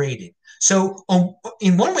is overrated. So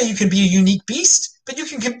in one way, you can be a unique beast, but you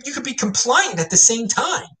can be compliant at the same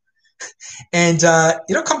time, and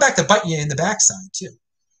it'll come back to bite you in the backside too.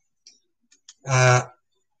 Uh,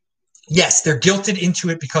 yes, they're guilted into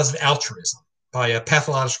it because of altruism, by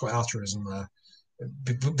pathological altruism,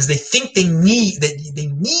 because they think they need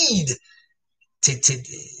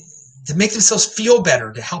to make themselves feel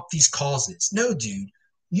better to help these causes. No, dude,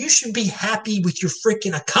 you should be happy with your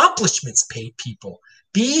freaking accomplishments, people.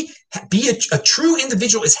 Be a true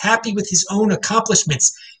individual is happy with his own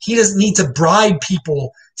accomplishments. He doesn't need to bribe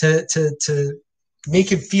people to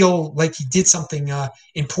make him feel like he did something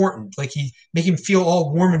important, like he make him feel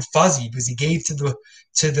all warm and fuzzy because he gave to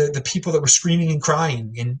the people that were screaming and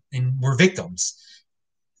crying and were victims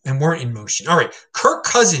and weren't in motion. All right, Kirk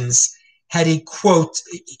Cousins had a quote.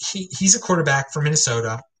 He's a quarterback for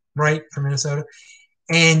Minnesota, right? For Minnesota,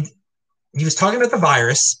 and he was talking about the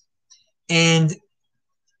virus, and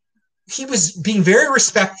he was being very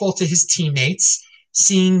respectful to his teammates,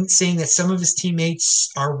 saying that some of his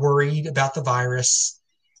teammates are worried about the virus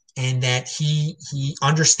and that he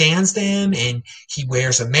understands them and he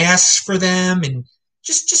wears a mask for them, and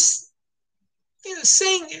just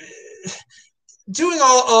saying, doing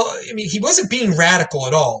all. I mean, he wasn't being radical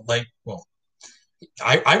at all. Like, well,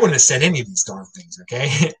 I wouldn't have said any of these darn things,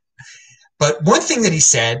 okay? But one thing that he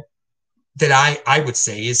said that I would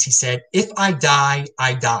say is, he said, if I die,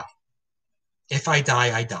 I die. If I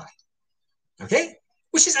die, I die. Okay?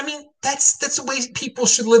 Which is, I mean, that's the way people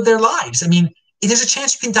should live their lives. I mean, there's a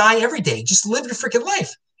chance you can die every day. Just live your freaking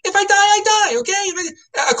life. If I die, I die. Okay?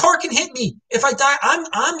 A car can hit me. If I die,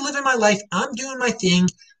 I'm living my life. I'm doing my thing.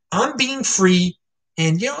 I'm being free.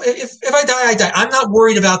 And if I die, I die. I'm not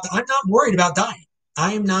worried about dying.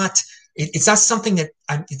 I am not. It's not something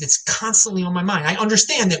that's constantly on my mind. I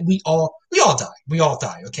understand that we all die. We all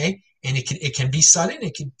die. Okay, and it can be sudden.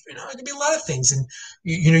 It can be a lot of things. And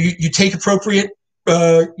you take appropriate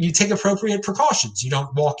precautions. You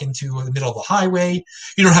don't walk into the middle of the highway.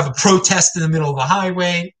 You don't have a protest in the middle of the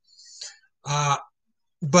highway.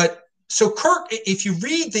 But so Kirk, if you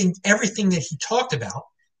read everything that he talked about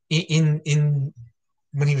in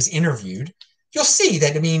when he was interviewed, you'll see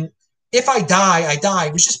that, I mean, if I die, I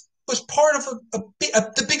die was part of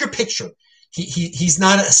the bigger picture. He's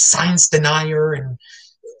not a science denier and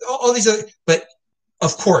all these other, but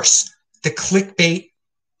of course, the clickbait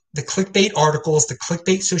articles, the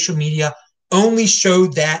clickbait social media only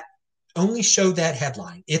showed that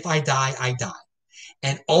headline. If I die, I die.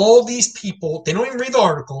 And all these people, they don't even read the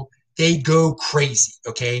article. They go crazy.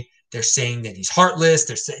 Okay. They're saying that he's heartless.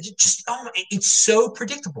 They're saying it's so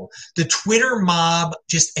predictable. The Twitter mob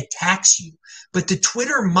just attacks you. But the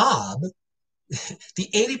Twitter mob, the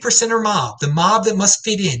 80%er mob, the mob that must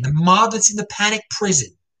fit in, the mob that's in the panic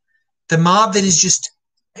prison, the mob that is just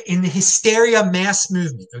in the hysteria mass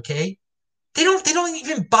movement, okay? They don't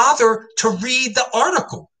even bother to read the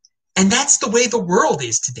article. And that's the way the world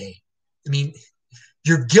is today. I mean,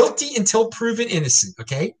 you're guilty until proven innocent,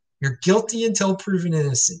 okay? You're guilty until proven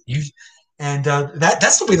innocent.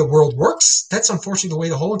 That's the way the world works. That's unfortunately the way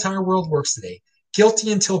the whole entire world works today.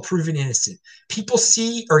 Guilty until proven innocent. People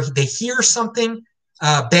see or they hear something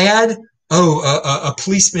bad. A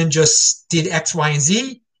policeman just did X, Y, and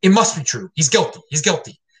Z. It must be true. He's guilty. He's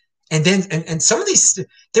guilty. And then and some of these,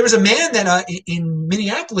 there was a man that in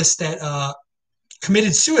Minneapolis that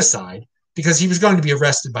committed suicide because he was going to be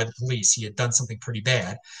arrested by the police. He had done something pretty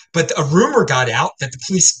bad. But a rumor got out that the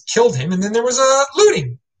police killed him, and then there was a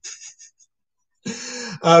looting.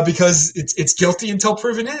 Because it's guilty until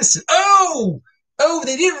proven innocent. Oh,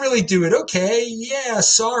 they didn't really do it. Okay, yeah,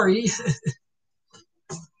 sorry.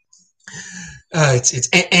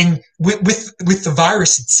 And with the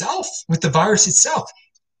virus itself,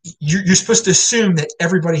 you're supposed to assume that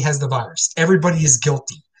everybody has the virus. Everybody is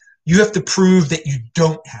guilty. You have to prove that you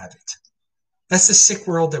don't have it. That's the sick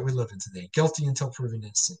world that we live in today. Guilty until proven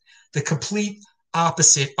innocent. The complete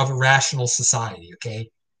opposite of a rational society, okay,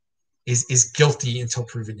 is guilty until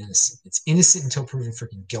proven innocent. It's innocent until proven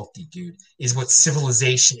freaking guilty, dude, is what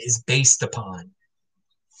civilization is based upon.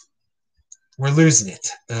 We're losing it.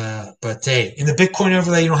 But hey, in the Bitcoin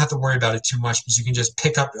overlay, you don't have to worry about it too much because you can just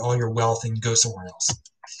pick up all your wealth and go somewhere else.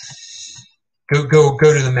 Go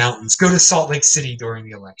to the mountains. Go to Salt Lake City during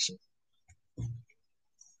the election.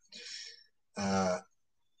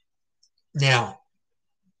 Now,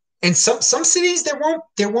 and some cities there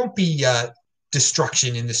won't be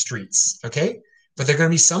destruction in the streets, okay? But there are going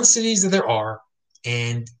to be some cities that there are,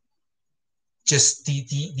 and just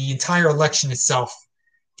the entire election itself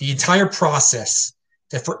the entire process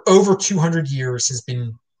that for over 200 years has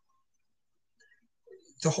been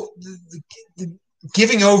the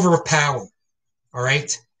giving over of power. All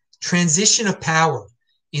right. Transition of power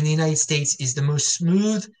in the United States is the most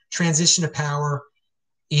smooth transition of power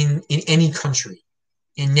in any country.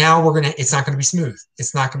 And now it's not going to be smooth.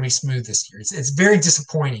 It's not going to be smooth this year. It's very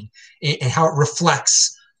disappointing in how it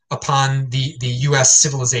reflects upon the U.S.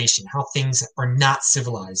 civilization, how things are not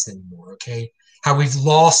civilized anymore. Okay. How we've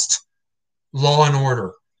lost law and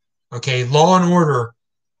order. Okay. Law and order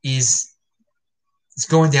is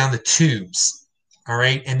going down the tubes. All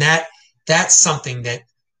right. And that's something that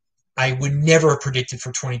I would never have predicted for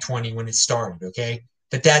 2020 when it started. Okay.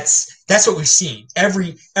 But that's what we've seen.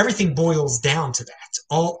 Everything boils down to that.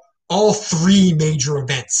 All three major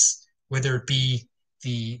events, whether it be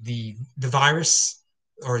the virus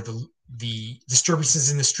or the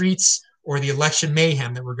disturbances in the streets or the election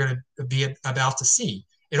mayhem that we're going to be about to see,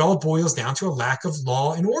 it all boils down to a lack of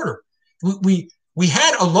law and order. We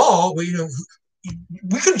had a law where,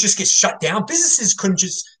 we couldn't just get shut down. Businesses couldn't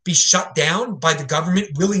just be shut down by the government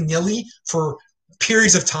willy-nilly for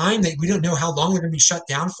periods of time that we don't know how long they're going to be shut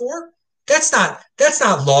down for. That's not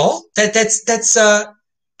law. That's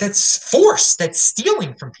force. That's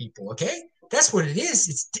stealing from people. Okay, that's what it is.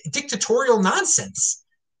 It's dictatorial nonsense.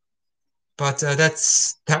 But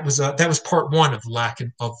that was part one of lack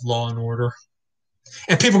of law and order.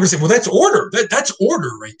 And people are going to say, well, that's order. That's order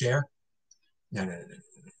right there. No.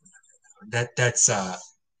 That's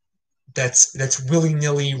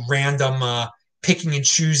willy-nilly random picking and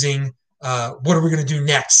choosing. What are we going to do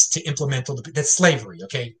next to implement that's slavery?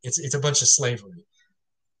 Okay, it's a bunch of slavery,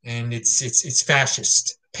 and it's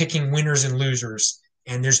fascist, picking winners and losers,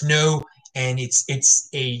 and it's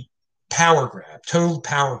a power grab, total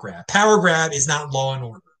power grab. Power grab is not law and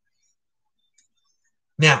order.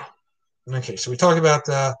 Now, okay, so we talk about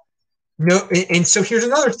no, and so here's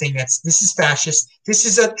another thing this is fascist. This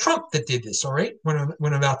is Trump that did this. All right,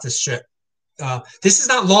 when about this shit. This is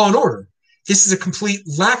not law and order. This is a complete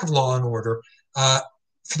lack of law and order.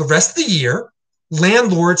 For the rest of the year,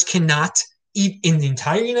 landlords cannot, in the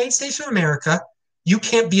entire United States of America, you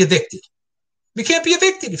can't be evicted. You can't be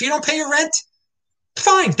evicted if you don't pay your rent.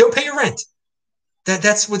 Fine, don't pay your rent.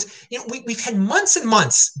 That's what's we've had months and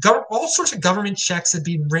months. All sorts of government checks have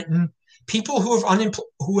been written. People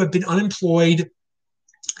who have been unemployed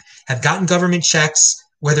have gotten government checks,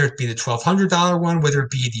 whether it be the $1,200 one, whether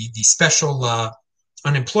it be the special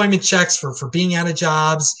unemployment checks for being out of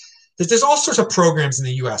jobs. There's all sorts of programs in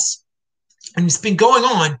the U.S. And it's been going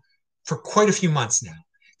on for quite a few months now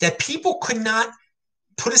that people could not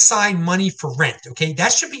put aside money for rent. Okay,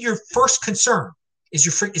 that should be your first concern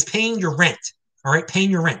is paying your rent. All right,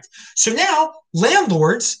 paying your rent. So now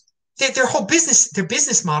landlords, their whole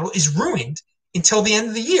business model is ruined until the end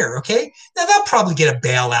of the year. Okay, now they'll probably get a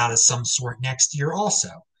bailout of some sort next year also,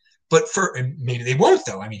 but maybe they won't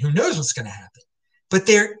though. I mean, who knows what's going to happen? But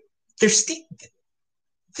this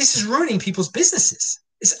is ruining people's businesses.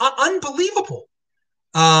 It's unbelievable.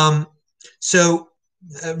 So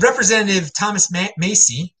Representative Thomas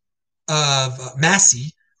Massey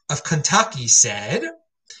of Kentucky said,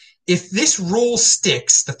 if this rule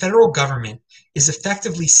sticks, the federal government is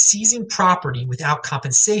effectively seizing property without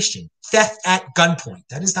compensation, theft at gunpoint.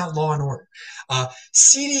 That is not law and order.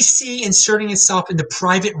 CDC inserting itself into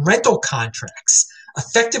private rental contracts,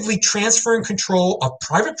 effectively transferring control of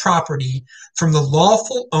private property from the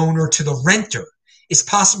lawful owner to the renter, is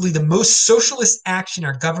possibly the most socialist action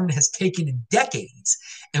our government has taken in decades,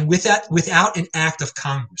 and without an act of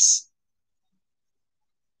Congress.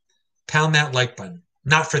 Pound that like button.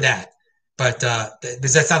 Not for that, but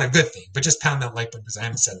because that's not a good thing, but just pound that like button because I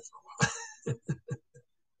haven't said it for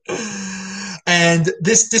a while. And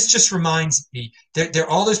this just reminds me, there are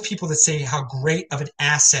all those people that say how great of an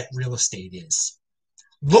asset real estate is.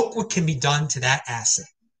 Look what can be done to that asset.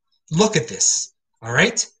 Look at this, all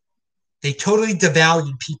right? They totally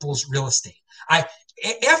devalue people's real estate.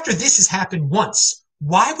 After this has happened once,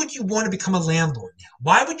 why would you want to become a landlord now?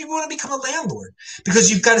 Why would you want to become a landlord? Because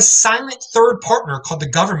you've got a silent third partner called the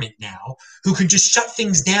government now who can just shut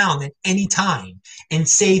things down at any time and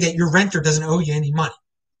say that your renter doesn't owe you any money.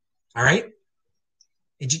 All right?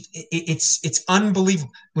 It's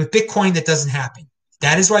unbelievable. With Bitcoin, that doesn't happen.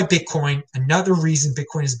 That is why Bitcoin, another reason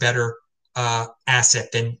Bitcoin is a better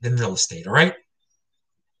asset than real estate. All right?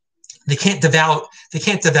 They can't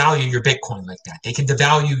devalue your Bitcoin like that. They can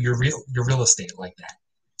devalue your real estate like that.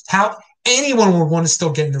 How anyone would want to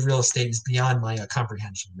still get into real estate is beyond my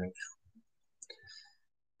comprehension right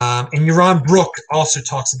now. And Yaron Brook also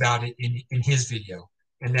talks about it in his video,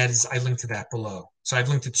 and that is I linked to that below. So I've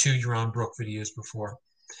linked to 2 Yaron Brook videos before.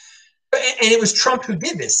 And it was Trump who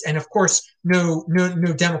did this. And of course, no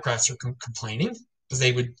Democrats are complaining because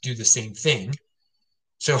they would do the same thing.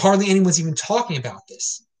 So hardly anyone's even talking about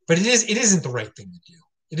this. But it isn't the right thing to do.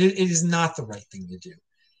 It is not the right thing to do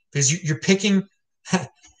because you're picking.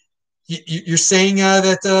 You're saying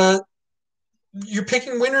that you're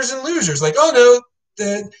picking winners and losers. Like, oh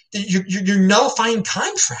no, you're nullifying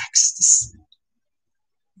contracts.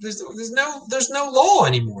 There's no law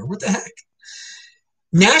anymore. What the heck?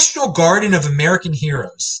 National Garden of American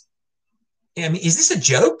Heroes. I mean, is this a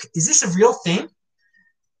joke? Is this a real thing?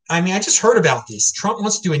 I mean, I just heard about this. Trump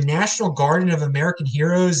wants to do a National Garden of American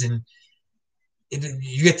Heroes, and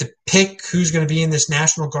you get to pick who's going to be in this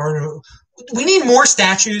National Garden. We need more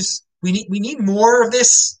statues. We need more of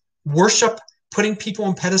this worship, putting people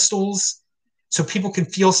on pedestals so people can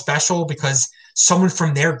feel special because someone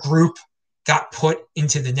from their group got put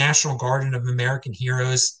into the National Garden of American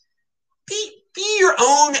Heroes. Be your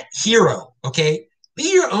own hero, okay?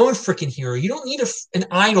 Be your own freaking hero. You don't need an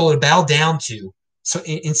idol to bow down to. So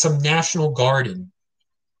in some national garden,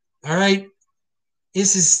 all right.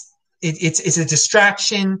 It's a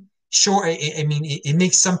distraction. Sure, I mean it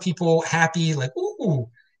makes some people happy. Like, ooh,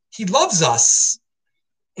 he loves us.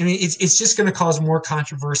 I mean, it's just going to cause more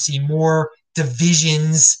controversy, more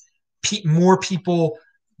divisions, more people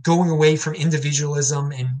going away from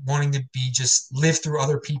individualism and wanting to be just live through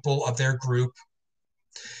other people of their group.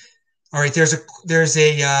 All right, there's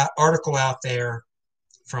a article out there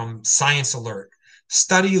from Science Alert.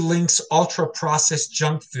 Study links ultra processed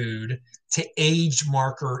junk food to age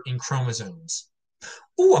marker in chromosomes.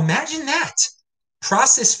 Oh, imagine that.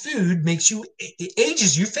 Processed food it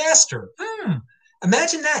ages you faster.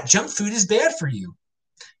 Imagine that. Junk food is bad for you.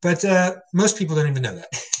 But most people don't even know that.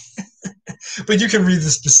 But you can read the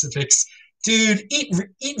specifics. Dude, eat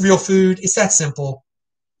real food. It's that simple.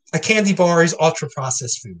 A candy bar is ultra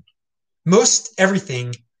processed food. Most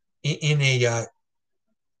everything in a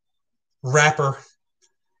wrapper,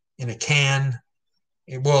 in a can,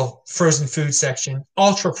 frozen food section,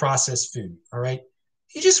 ultra processed food. All right.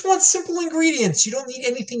 You just want simple ingredients. You don't need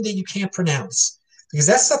anything that you can't pronounce because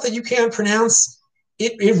that stuff that you can't pronounce,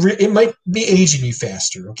 it might be aging you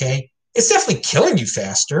faster. Okay. It's definitely killing you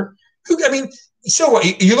faster. So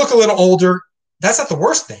what? You look a little older. That's not the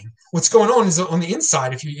worst thing. What's going on is on the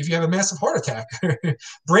inside. If you have a massive heart attack,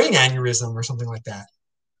 brain aneurysm, or something like that.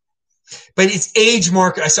 But it's age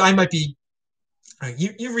marker. So I might be.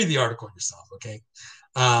 You read the article yourself, okay?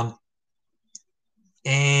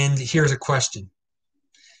 And here's a question.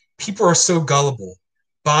 People are so gullible.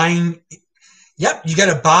 Buying. Yep, you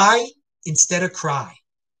got to buy instead of cry.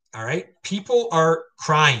 All right. People are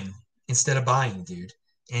crying instead of buying, dude.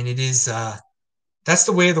 And it is. That's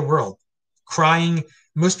the way of the world. Crying.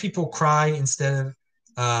 Most people cry instead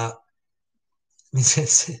of.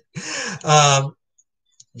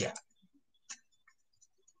 Yeah.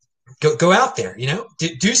 Go out there,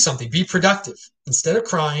 do something, be productive instead of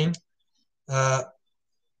crying.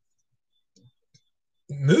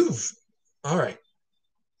 Move. All right.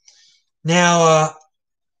 Now,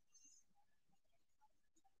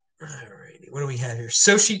 what do we have here?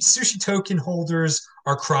 Sushi token holders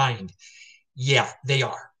are crying. Yeah, they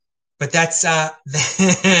are. But that's the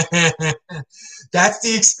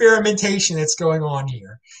experimentation that's going on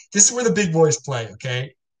here. This is where the big boys play,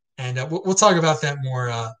 okay? And we'll talk about that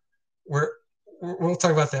more. We'll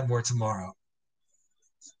talk about that more tomorrow.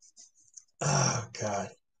 Oh God,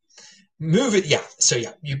 move it. Yeah. So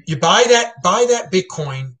yeah, you buy that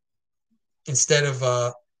Bitcoin instead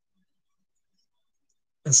of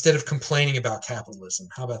complaining about capitalism.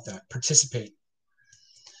 How about that? Participate.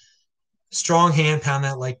 Strong hand, pound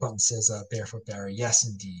that like button, says Barefoot Barry. Yes,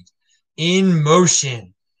 indeed. In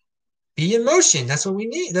motion. Be in motion. That's what we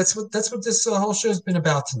need. That's what this whole show has been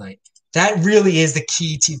about tonight. That really is the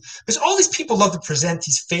key to, because all these people love to present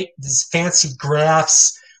these fancy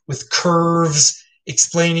graphs with curves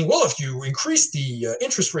explaining, well, if you increase the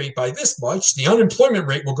interest rate by this much, the unemployment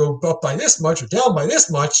rate will go up by this much or down by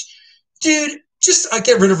this much. Dude, just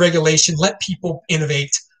get rid of regulation. Let people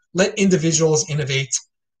innovate. Let individuals innovate.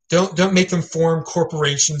 Don't make them form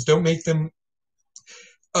corporations. Don't make them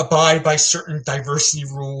abide by certain diversity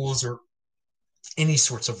rules or any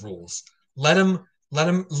sorts of rules. Let them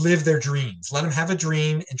live their dreams. Let them have a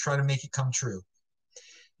dream and try to make it come true.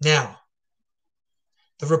 Now,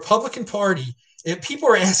 the Republican Party, people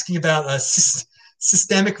are asking about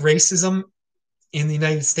systemic racism in the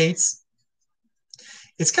United States.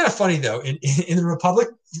 It's kind of funny, though, in the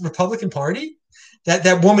Republican Party,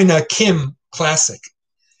 that woman, Kim Klacik,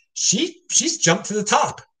 she's jumped to the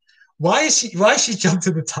top. Why is she jumped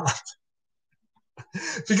to the top?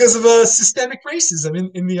 because of systemic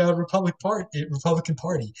racism in the Republican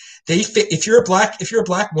Party. If you're a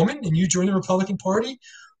black woman and you join the Republican Party,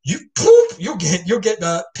 you'll get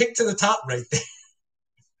picked to the top right there.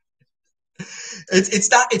 It's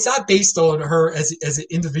not based on her as an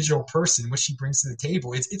individual person, what she brings to the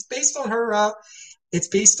table. It's based on her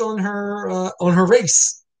on her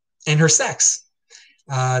race and her sex.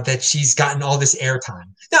 That she's gotten all this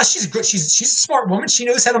airtime. Now she's good. She's a smart woman. She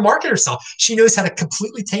knows how to market herself. She knows how to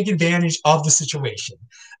completely take advantage of the situation,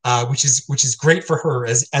 which is great for her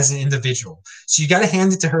as an individual. So you got to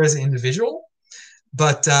hand it to her as an individual.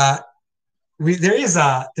 But there's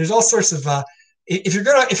all sorts of if you're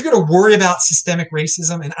gonna worry about systemic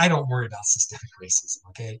racism, and I don't worry about systemic racism,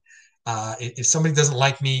 okay. If somebody doesn't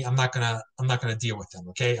like me, I'm not gonna deal with them.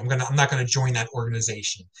 Okay, I'm not gonna join that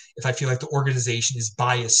organization if I feel like the organization is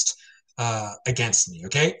biased against me.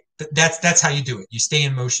 Okay, that's how you do it. You stay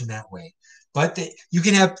in motion that way. But you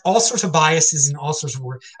can have all sorts of biases and all sorts of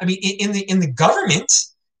work. I mean, in the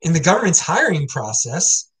government's hiring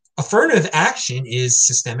process, affirmative action is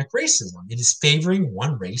systemic racism. It is favoring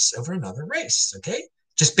one race over another race. Okay,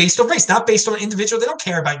 just based on race, not based on individual. They don't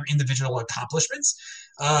care about your individual accomplishments.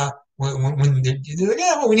 When they're like,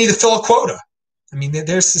 yeah, well, we need to fill a quota. I mean,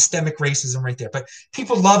 there's systemic racism right there. But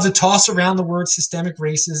people love to toss around the word systemic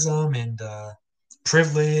racism and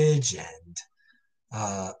privilege and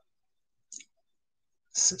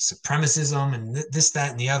supremacism and this,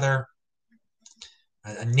 that, and the other.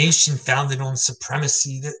 A nation founded on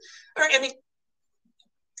supremacy. All right, I mean,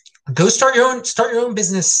 go start your own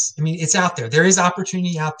business. I mean, it's out there. There is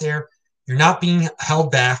opportunity out there. You're not being held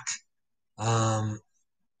back. And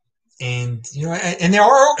and there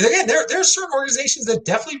are certain organizations that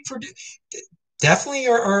definitely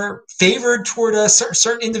are favored toward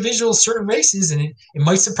certain individuals, certain races, and it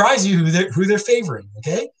might surprise you who they're favoring.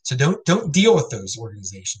 Okay, so don't deal with those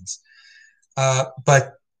organizations.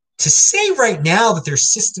 But to say right now that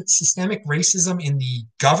there's systemic racism in the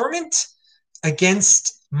government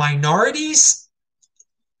against minorities,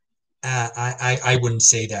 I wouldn't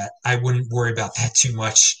say that. I wouldn't worry about that too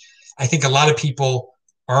much. I think a lot of people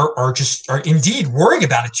are indeed worrying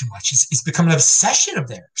about it too much. It's become an obsession of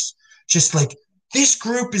theirs. Just like this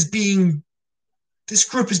group is being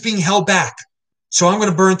held back, so I'm going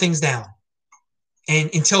to burn things down, and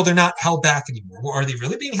until they're not held back anymore. Well, are they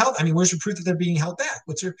really being held? I mean, where's your proof that they're being held back?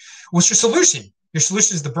 What's your solution? Your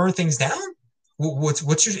solution is to burn things down.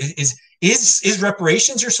 What's your is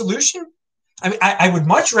reparations your solution? I mean, I would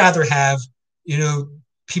much rather have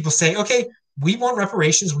people say, okay, we want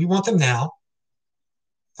reparations, we want them now.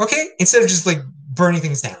 Okay, instead of just like burning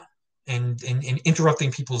things down and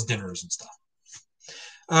interrupting people's dinners and stuff.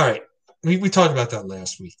 All right, we talked about that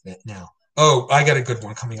last week. Now, I got a good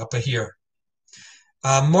one coming up here.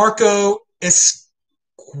 Marco Esquandola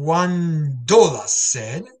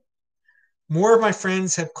said, more of my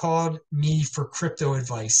friends have called me for crypto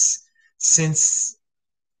advice since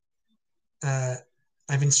I've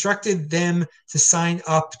instructed them to sign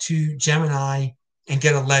up to Gemini and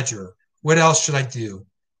get a ledger. What else should I do?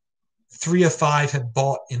 3 of 5 have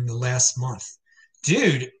bought in the last month.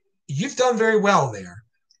 Dude, you've done very well there.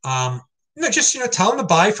 Just tell them to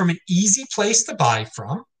buy from an easy place to buy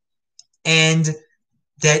from, and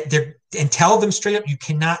tell them straight up you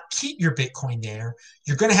cannot keep your Bitcoin there.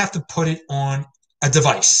 You're going to have to put it on a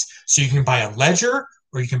device. So you can buy a ledger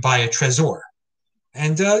or you can buy a Trezor.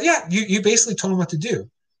 And you basically told them what to do.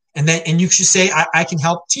 And you should say, I can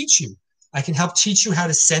help teach you. I can help teach you how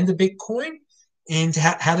to send a Bitcoin and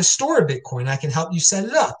how to store a Bitcoin. I can help you set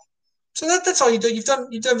it up. So that's all you do. You've done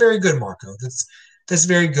very good, Marco. That's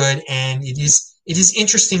very good. And it is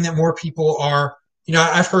interesting that more people are,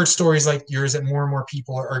 I've heard stories like yours that more and more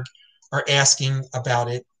people are asking about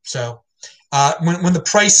it. So when the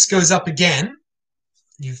price goes up again,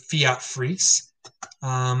 you fiat freaks,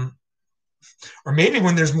 or maybe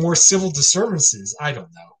when there's more civil disturbances, I don't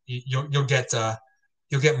know. You'll get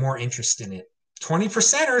more interest in it.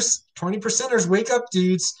 20%ers, wake up,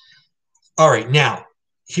 dudes. All right, now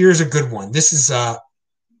here's a good one. This is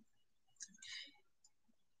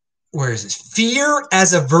where is this? Fear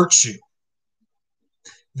as a virtue.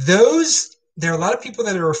 There are a lot of people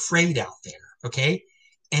that are afraid out there, okay?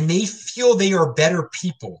 And they feel they are better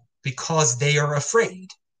people because they are afraid.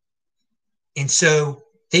 And so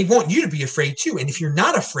they want you to be afraid too. And if you're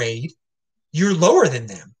not afraid, you're lower than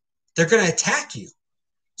them. They're going to attack you.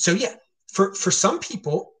 So yeah, for some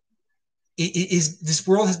people, this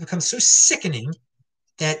world has become so sickening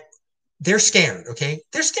that they're scared, okay?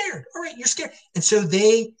 They're scared. All right, you're scared. And so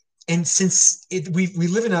since we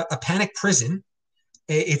live in a panic prison,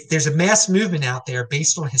 there's a mass movement out there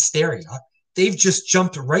based on hysteria. they've just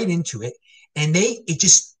jumped right into it, and it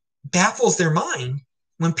just baffles their mind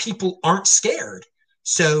when people aren't scared.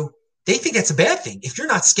 So they think that's a bad thing. If you're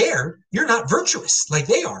not scared, you're not virtuous like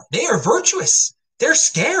they are. They are virtuous. They're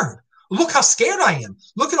scared. Look how scared I am.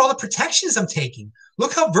 Look at all the protections I'm taking.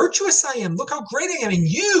 Look how virtuous I am. Look how great I am. And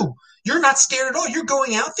you're not scared at all. You're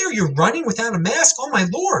going out there. You're running without a mask. Oh my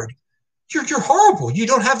Lord. You're horrible. You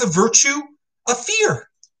don't have the virtue of fear.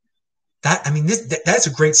 That's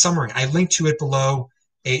a great summary. I linked to it below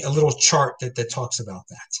a little chart that talks about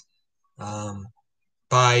that.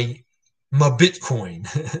 By my Bitcoin,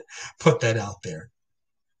 put that out there.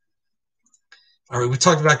 All right, we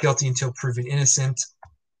talked about guilty until proven innocent.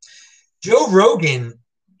 Joe Rogan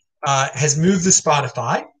has moved to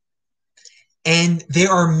Spotify, and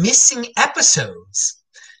there are missing episodes.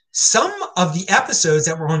 Some of the episodes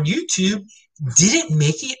that were on YouTube didn't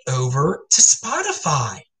make it over to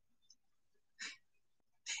Spotify.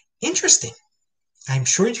 Interesting. I'm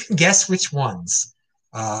sure you can guess which ones.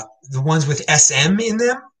 The ones with SM in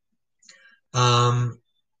them.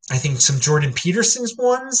 I think some Jordan Peterson's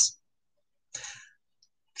ones.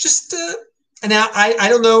 And now I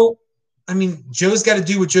don't know. I mean, Joe's got to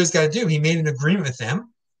do what Joe's got to do. He made an agreement with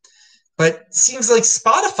them, but it seems like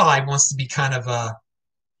Spotify wants to be kind of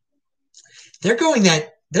they're going the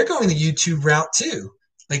YouTube route too.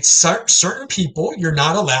 Like certain people you're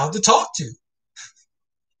not allowed to talk to.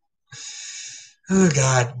 Oh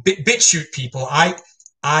God, BitChute people.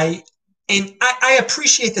 I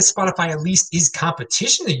appreciate that Spotify at least is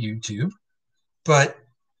competition to YouTube, but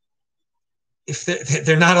if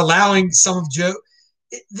they're not allowing some of Joe,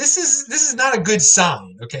 this is not a good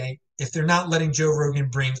sign. Okay, if they're not letting Joe Rogan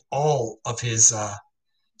bring all of his, so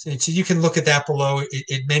you can look at that below.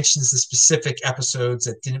 It mentions the specific episodes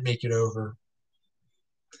that didn't make it over.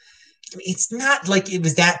 I mean, it's not like it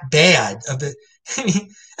was that bad.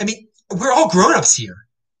 I mean, we're all grown-ups here.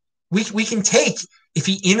 We can take if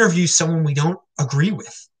he interviews someone we don't agree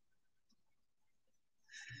with.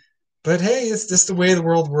 But hey, it's just the way the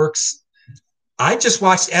world works. I just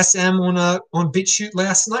watched SM on BitChute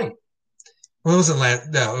last night. Well, it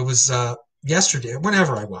wasn't no, it was yesterday.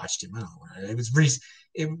 Whenever I watched him, I don't know. It was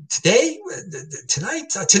today,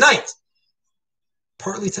 tonight.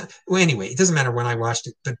 Partly time. Well, anyway, it doesn't matter when I watched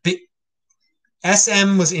it. But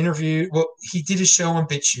SM was interviewed. Well, he did a show on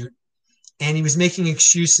BitChute, and he was making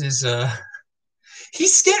excuses.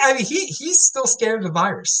 He's scared. I mean, he's still scared of the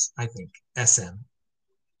virus. I think SM,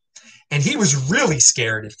 and he was really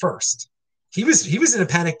scared at first. He was in a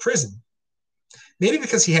panic prison. Maybe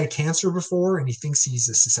because he had cancer before and he thinks he's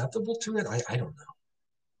susceptible to it. I don't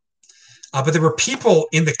know. But there were people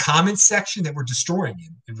in the comments section that were destroying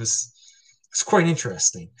him. It's quite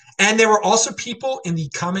interesting. And there were also people in the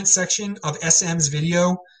comment section of SM's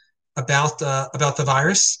video about the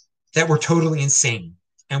virus that were totally insane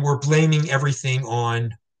and were blaming everything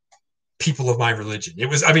on people of my religion. It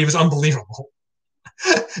was unbelievable.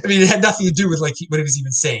 I mean, it had nothing to do with like what he was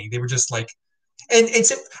even saying. They were just like, and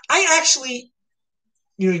so I actually,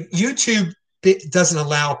 YouTube doesn't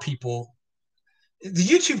allow people. The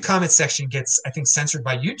YouTube comment section gets, I think, censored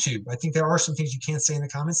by YouTube. I think there are some things you can't say in the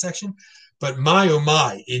comment section, but my oh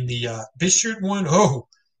my, in the BitChute one,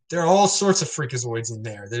 there are all sorts of freakazoids in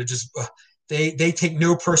there. They're just they take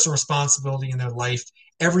no personal responsibility in their life.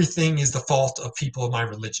 Everything is the fault of people of my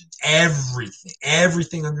religion.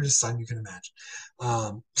 Everything under the sun you can imagine.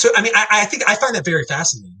 So, I mean, I think I find that very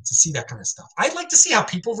fascinating to see that kind of stuff. I'd like to see how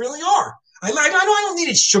people really are. I don't need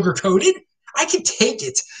it sugar coated. I can take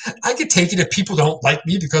it. I could take it if people don't like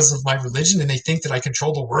me because of my religion and they think that I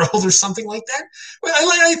control the world or something like that. Well,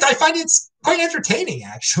 I find it's quite entertaining,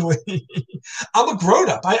 actually. I'm a grown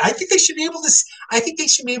up. I think they should be able to. I think they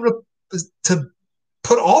should be able to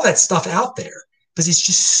put all that stuff out there because it's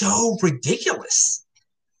just so ridiculous.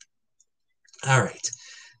 All right,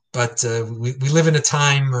 but we live in a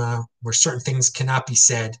time where certain things cannot be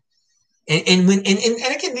said, and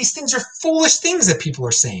again, these things are foolish things that people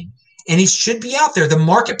are saying. And it should be out there. The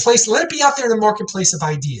marketplace, let it be out there in the marketplace of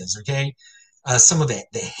ideas, okay? Some of the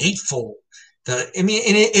hateful,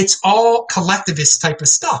 it's all collectivist type of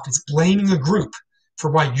stuff. It's blaming a group for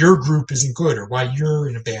why your group isn't good or why you're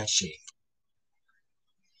in a bad shape.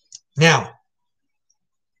 Now,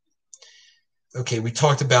 okay, we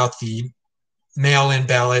talked about the mail-in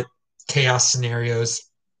ballot chaos scenarios.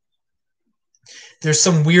 There's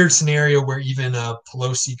some weird scenario where even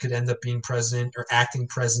Pelosi could end up being president or acting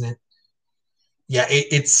president. Yeah,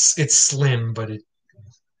 it's slim, but it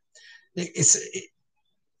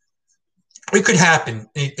could happen.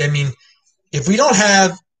 I mean, if we don't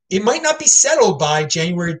have, it might not be settled by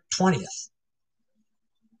January 20th.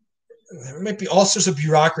 there might be all sorts of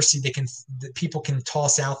bureaucracy that people can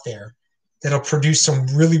toss out there that'll produce some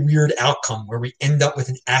really weird outcome where we end up with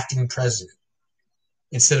an acting president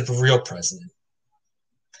instead of a real president.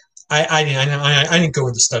 I didn't go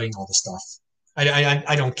into studying all this stuff.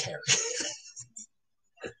 I don't care.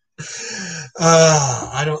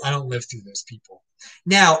 I don't live through those people.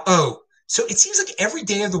 Now, so it seems like every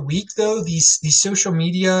day of the week, though, these social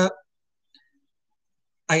media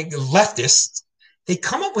leftists, they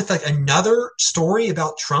come up with like another story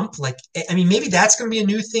about Trump. Like, I mean, maybe that's going to be a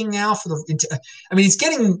new thing now for the. I mean, it's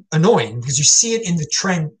getting annoying because you see it in the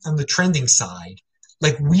trend on the trending side,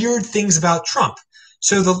 like weird things about Trump.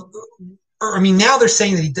 So I mean, now they're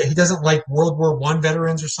saying that he doesn't like World War I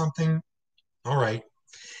veterans or something. All right,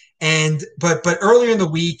 but earlier in the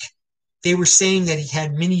week they were saying that he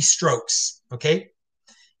had mini strokes. Okay,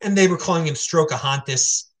 and they were calling him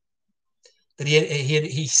Strokeahontas. That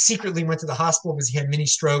he secretly went to the hospital because he had mini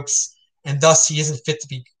strokes, and thus he isn't fit to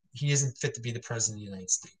be the president of the United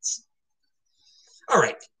States. All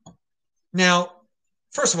right, now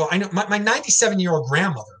first of all, I know my 97-year-old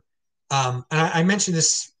grandmother. And I mentioned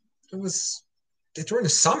this. It was during the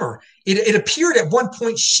summer. It appeared at one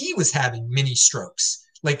point she was having mini strokes.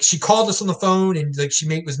 Like she called us on the phone and like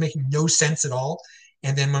was making no sense at all.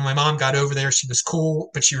 And then when my mom got over there, she was cool,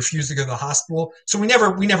 but she refused to go to the hospital. So we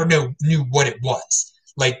never knew what it was.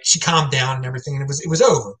 Like she calmed down and everything, and it was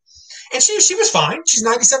over. And she was fine. She's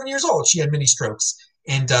 97 years old. She had mini strokes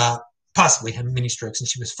and possibly had mini strokes, and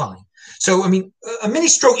she was fine. So I mean, a mini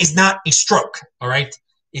stroke is not a stroke. All right.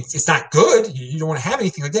 It's not good. You don't want to have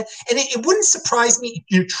anything like that. And it wouldn't surprise me.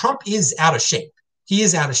 Trump is out of shape. He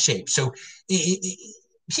is out of shape. So he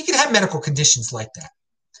could have medical conditions like that.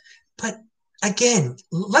 But again,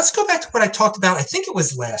 let's go back to what I talked about. I think it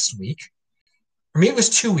was last week, or maybe it was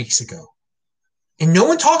 2 weeks ago. And no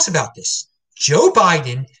one talks about this. Joe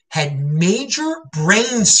Biden had major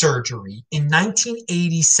brain surgery in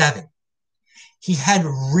 1987. He had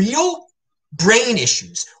real brain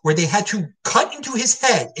issues where they had to cut into his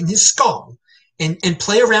head and his skull and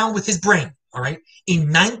play around with his brain, all right,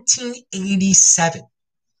 in 1987.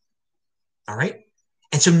 All right.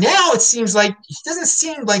 And so now it seems like he doesn't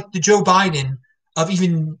seem like the Joe Biden of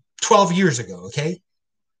even 12 years ago, okay?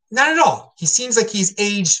 Not at all. He seems like he's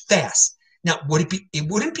aged fast. Now,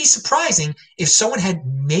 it wouldn't be surprising if someone had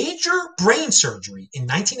major brain surgery in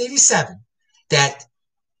 1987 that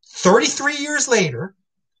 33 years later,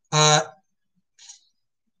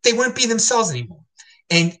 they wouldn't be themselves anymore.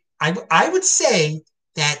 And I would say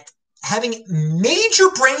that having major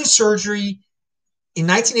brain surgery in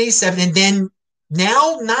 1987 and then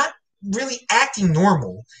now not really acting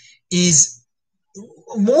normal is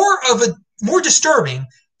more disturbing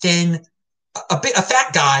than a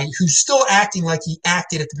fat guy who's still acting like he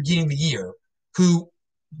acted at the beginning of the year, who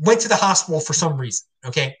went to the hospital for some reason.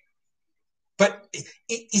 Okay. But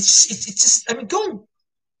it's just, I mean,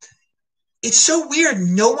 it's so weird.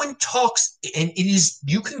 No one talks, and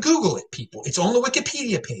you can Google it, people. It's on the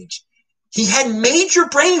Wikipedia page. He had major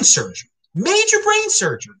brain surgery.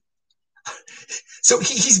 So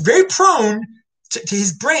he's very prone to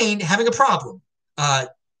his brain having a problem,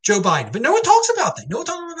 Joe Biden. But no one talks about that.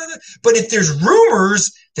 But if there's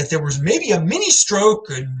rumors that there was maybe a mini stroke,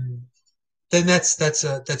 then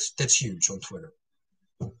that's huge on Twitter.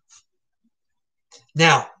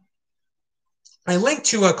 Now, I linked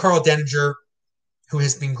to Carl Denninger, who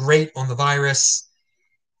has been great on the virus,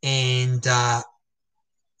 and I'm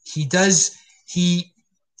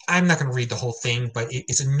not going to read the whole thing, but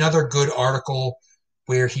it's another good article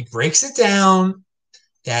where he breaks it down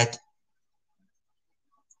that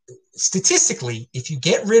statistically, if you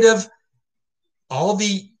get rid of all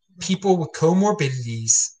the people with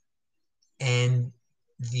comorbidities and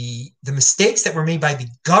the mistakes that were made by the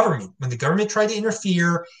government when the government tried to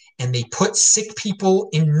interfere and they put sick people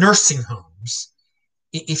in nursing homes,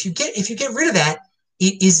 if you get rid of that,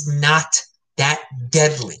 it is not that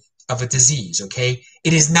deadly of a disease. Okay,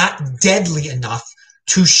 it is not deadly enough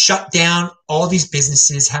to shut down all these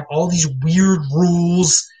businesses, have all these weird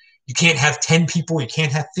rules. You can't have 10 people, you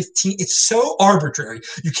can't have 15. It's so arbitrary.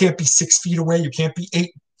 You can't be 6 feet away, you can't be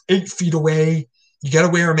 8 feet away. You got to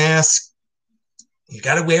wear a mask. You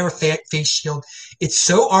got to wear a face shield. It's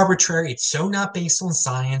so arbitrary. It's so not based on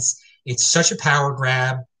science. It's such a power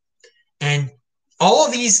grab. And all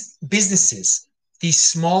of these businesses, these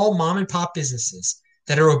small mom and pop businesses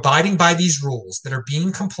that are abiding by these rules, that are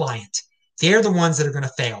being compliant, they're the ones that are going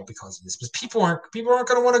to fail because of this. Because people aren't going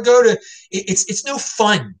to want to go to. It's no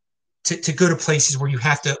fun to go to places where you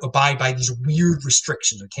have to abide by these weird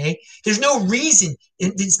restrictions. Okay, there's no reason.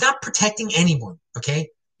 It's not protecting anyone. Okay.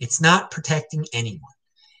 It's not protecting anyone.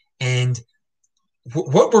 And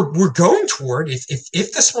what we're going toward,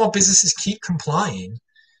 if the small businesses keep complying,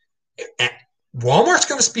 Walmart's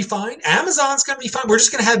going to be fine. Amazon's going to be fine. We're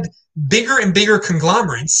just going to have bigger and bigger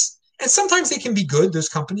conglomerates. And sometimes they can be good, those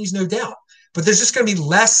companies, no doubt. But there's just going to be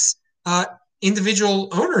less individual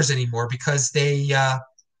owners anymore because they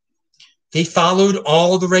followed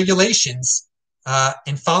all the regulations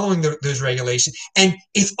and following those regulations. And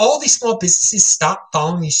if all these small businesses stop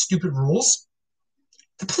following these stupid rules,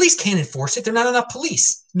 the police can't enforce it. There are not enough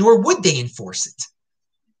police, nor would they enforce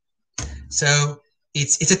it. So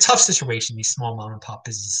it's a tough situation these small mom and pop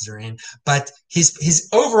businesses are in. But his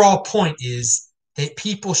overall point is that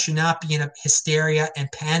people should not be in a hysteria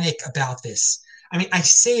and panic about this. I mean, I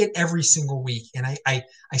say it every single week, and I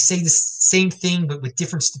say the same thing, but with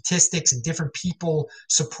different statistics and different people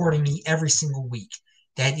supporting me every single week,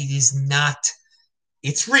 that it is not,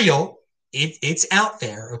 it's real, it's out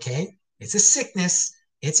there, okay? It's a sickness,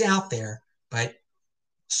 it's out there, but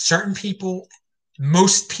certain people,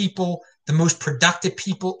 most people, the most productive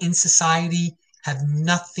people in society have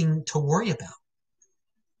nothing to worry about.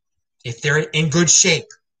 If they're in good shape,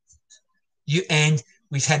 and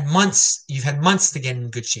you've had months to get in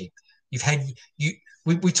good shape.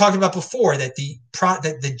 We talked about before that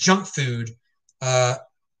the junk food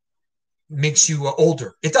makes you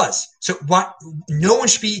older. It does. So what? No one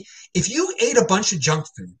should be. If you ate a bunch of junk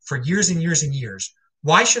food for years and years and years,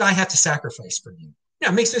 why should I have to sacrifice for you? No,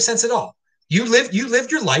 it makes no sense at all. You lived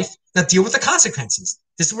your life. Now deal with the consequences.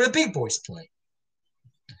 This is where the big boys play.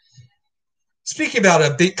 Speaking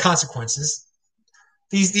about big consequences,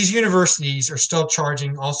 these universities are still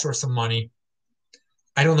charging all sorts of money.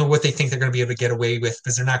 I don't know what they think they're going to be able to get away with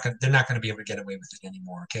because they're not going to be able to get away with it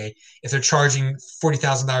anymore. Okay, if they're charging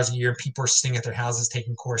 $40,000 a year and people are sitting at their houses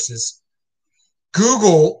taking courses,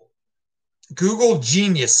 Google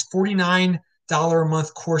Genius $49 a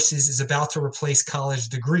month courses is about to replace college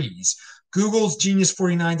degrees. Google's Genius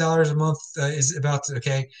 $49 a month is about to,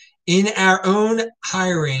 okay. In our own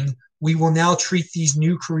hiring, we will now treat these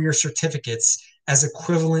new career certificates as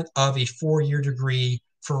equivalent of a 4-year degree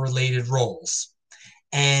for related roles.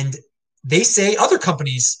 And they say other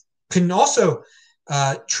companies can also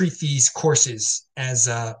treat these courses as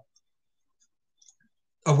a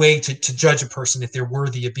way to judge a person if they're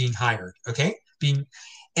worthy of being hired. Okay,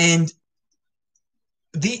 and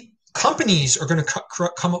the companies are going to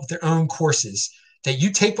come up with their own courses that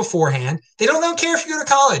you take beforehand. They don't care if you go to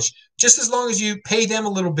college, just as long as you pay them a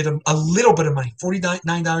little bit of money,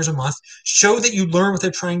 $49 a month. Show that you learn what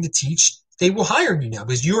they're trying to teach. They will hire you now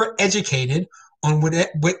because you are educated on what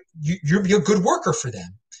you're a good worker for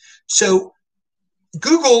them. So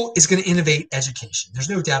Google is going to innovate education. There's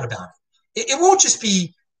no doubt about it. It won't just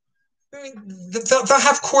be. I mean, they'll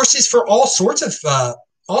have courses for all sorts of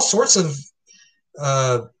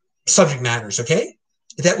subject matters. Okay,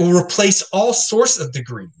 that will replace all sorts of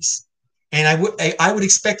degrees. And I would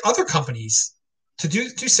expect other companies to do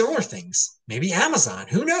similar things. Maybe Amazon.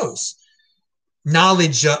 Who knows?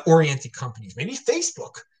 Knowledge oriented companies. Maybe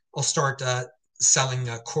Facebook will start selling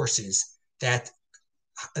courses that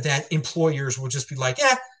employers will just be like,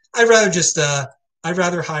 yeah, I'd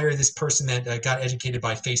rather hire this person that got educated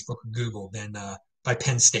by Facebook or Google than by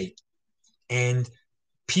Penn State. And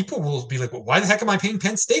people will be like, well, why the heck am I paying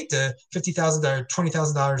Penn State to $50,000,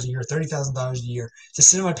 $20,000 a year, $30,000 a year to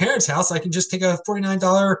sit at my parents' house? I can just take a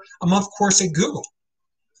 $49 a month course at Google,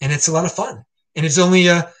 and it's a lot of fun. And it's only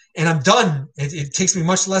and I'm done. It takes me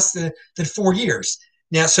much less than 4 years.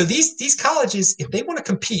 Now, so these colleges, if they want to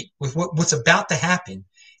compete with what's about to happen,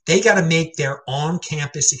 they got to make their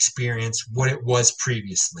on-campus experience what it was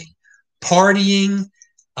previously. Partying,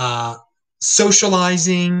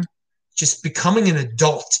 socializing, just becoming an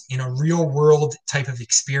adult in a real-world type of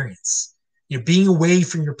experience. Being away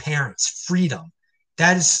from your parents, freedom.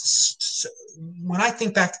 That is, when I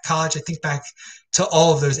think back to college, I think back to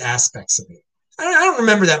all of those aspects of it. I don't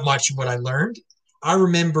remember that much of what I learned. I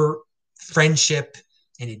remember friendship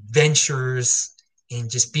and adventures and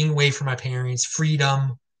just being away from my parents,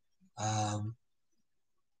 freedom,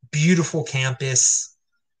 beautiful campus,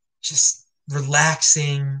 just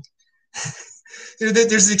relaxing.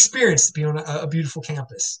 There's an experience to be on a beautiful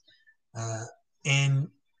campus. And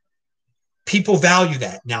people value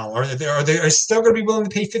that now. Are they still going to be willing to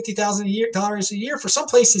pay $50,000 a year? For some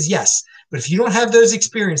places, yes. But if you don't have those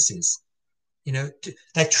experiences,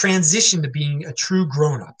 that transition to being a true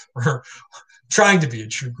grown-up or trying to be a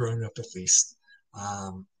true grown-up at least,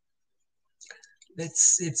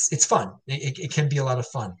 it's fun. It can be a lot of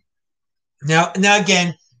fun. Now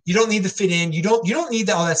again, you don't need to fit in. You don't need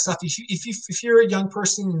all that stuff. If you're a young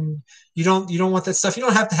person and you don't want that stuff, you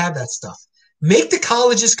don't have to have that stuff. Make the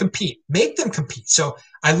colleges compete. Make them compete. So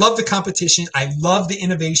I love the competition. I love the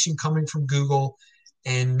innovation coming from Google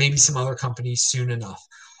and maybe some other companies soon enough.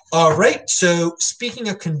 All right. So speaking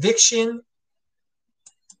of conviction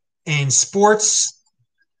and sports,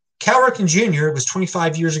 Cal Ripken Jr. was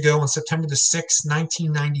 25 years ago on September the 6th,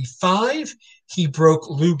 1995. He broke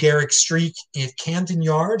Lou Gehrig's streak at Camden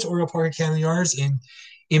Yards, Oriole Park at Camden Yards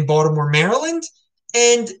in Baltimore, Maryland.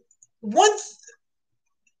 And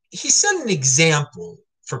he set an example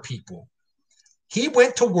for people. He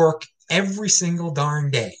went to work every single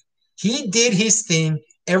darn day. He did his thing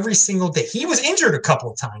every single day. He was injured a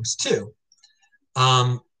couple of times too.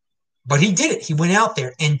 But he did it. He went out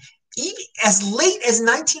there. And even as late as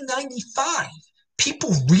 1995,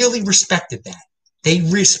 people really respected that. They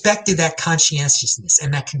respected that conscientiousness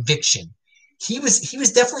and that conviction. He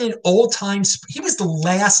was definitely an old-time, he was the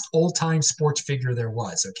last old-time sports figure there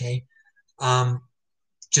was, okay?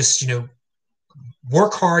 Just,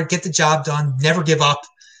 work hard, get the job done, never give up,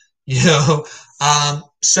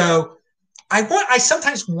 So I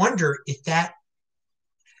sometimes wonder if that,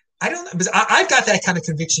 I don't know, because I've got that kind of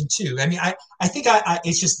conviction too. I mean, I think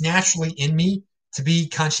it's just naturally in me to be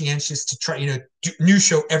conscientious, to try, do new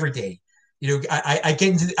show every day. I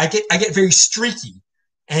get very streaky.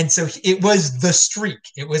 And so it was the streak.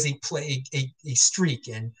 It was a streak.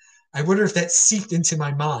 And I wonder if that seeped into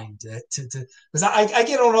my mind because I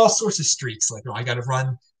get on all sorts of streaks. Like, I got to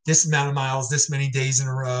run this amount of miles, this many days in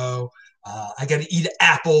a row. I got to eat an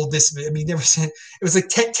apple. It was like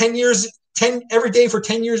 10 years, 10 every day for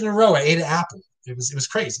 10 years in a row. I ate an apple. It was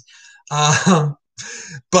crazy.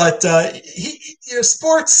 But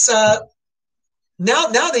sports,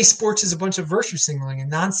 nowadays sports is a bunch of virtue signaling and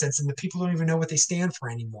nonsense, and the people don't even know what they stand for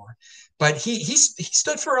anymore. But he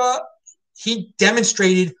stood for he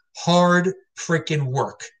demonstrated hard freaking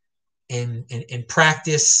work and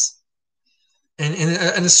practice and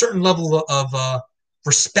a certain level of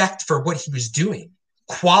respect for what he was doing,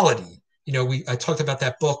 quality. I talked about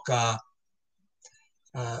that book,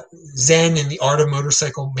 Zen and the Art of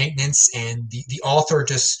Motorcycle Maintenance, and the author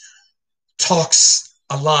just talks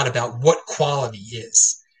a lot about what quality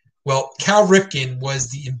is. Well, Cal Ripken was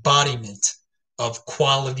the embodiment of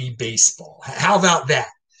quality baseball. How about that?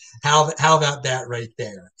 How about that right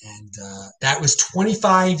there? And that was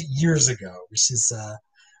 25 years ago, which is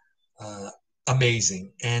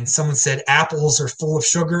amazing. And someone said apples are full of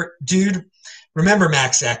sugar. Dude, remember,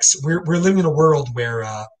 Max X, we're living in a world where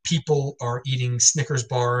people are eating Snickers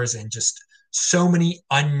bars and just so many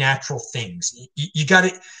unnatural things. You got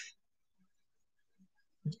to,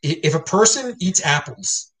 if a person eats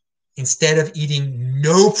apples instead of eating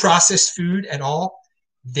no processed food at all,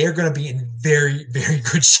 they're going to be in very, very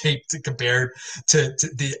good shape compared to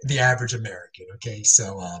the average American. Okay,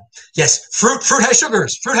 so yes, fruit has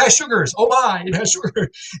sugars. Fruit has sugars. Oh my, it has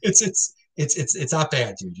sugar. It's not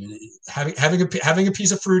bad, dude. Having a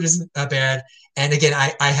piece of fruit isn't bad. And again,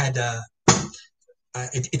 I had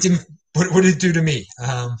it didn't. What did it do to me?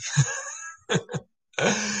 All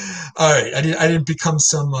right, I didn't become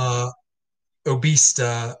some obese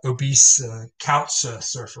couch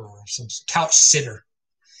surfer or some couch sitter.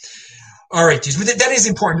 All right, dudes, but that is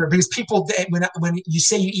important because people, when you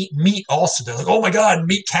say you eat meat, also they're like, "Oh my God,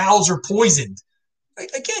 meat cows are poisoned."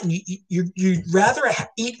 Again, you'd rather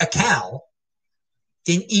eat a cow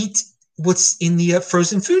than eat what's in the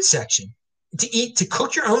frozen food section. To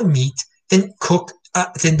cook your own meat, than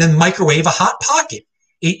microwave a hot pocket.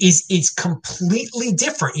 It's completely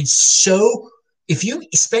different. It's so, if you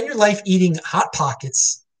spend your life eating hot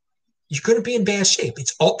pockets, you're going to be in bad shape.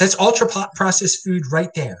 That's ultra processed food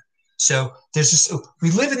right there. So we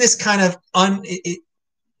live in this kind of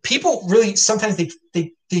people really sometimes they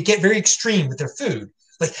get very extreme with their food.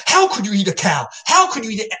 Like, how could you eat a cow? How could you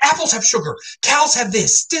eat it? Apples have sugar. Cows have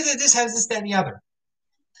this. This has this, that, and the other.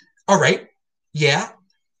 All right, yeah,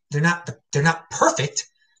 they're not perfect.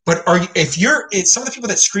 But it's some of the people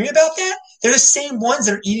that scream about that, they're the same ones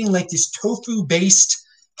that are eating like this tofu-based,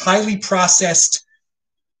 highly processed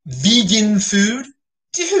vegan food.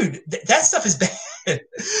 Dude, that stuff is bad.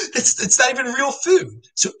 It's not even real food.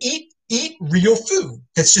 So eat real food.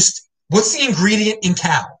 That's just, what's the ingredient in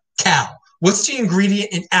cow? Cow. What's the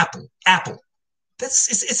ingredient in apple? Apple.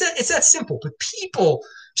 It's that simple. But people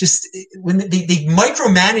just, when they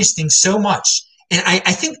micromanage things so much, and I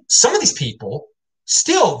think some of these people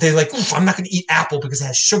still, they're like, I'm not going to eat apple because it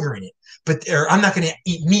has sugar in it, or I'm not going to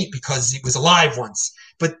eat meat because it was alive once.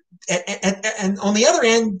 But and on the other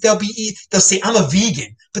end, they'll say I'm a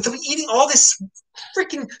vegan, but they'll be eating all this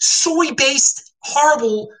freaking soy-based,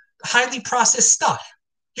 horrible, highly processed stuff.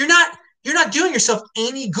 You're not doing yourself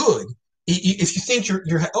any good if you think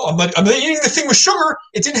I'm not eating the thing with sugar,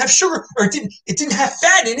 it didn't have sugar or it didn't have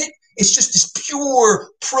fat in it. It's just this pure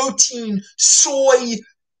protein, soy,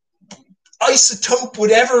 isotope,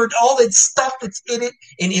 whatever, all that stuff that's in it.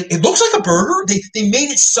 And it looks like a burger. They made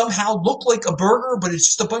it somehow look like a burger, but it's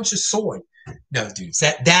just a bunch of soy. No, dudes,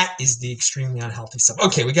 that is the extremely unhealthy stuff.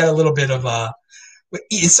 Okay, we got a little bit of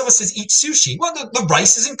someone says eat sushi. Well, the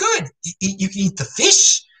rice isn't good. You can eat the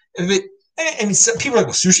fish, but I mean, some people are like,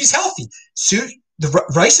 well, sushi's healthy.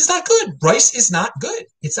 Rice is not good. Rice is not good.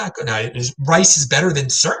 It's not good. Now, rice is better than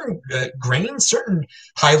certain grains, certain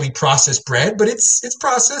highly processed bread, but it's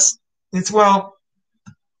processed. It's well,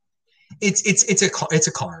 it's a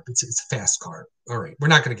carb. It's a fast carb. All right, we're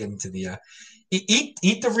not going to get into the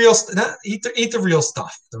eat the real eat the real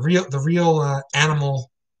stuff. The real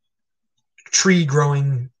animal tree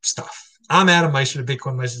growing stuff. I'm Adam Meister, the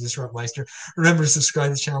Bitcoin Meister, Disrupt Meister. Remember to subscribe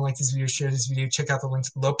to the channel, like this video, share this video, check out the links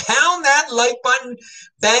below. Pound that like button,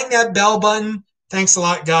 bang that bell button. Thanks a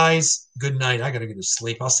lot, guys. Good night. I got to go to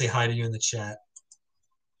sleep. I'll say hi to you in the chat.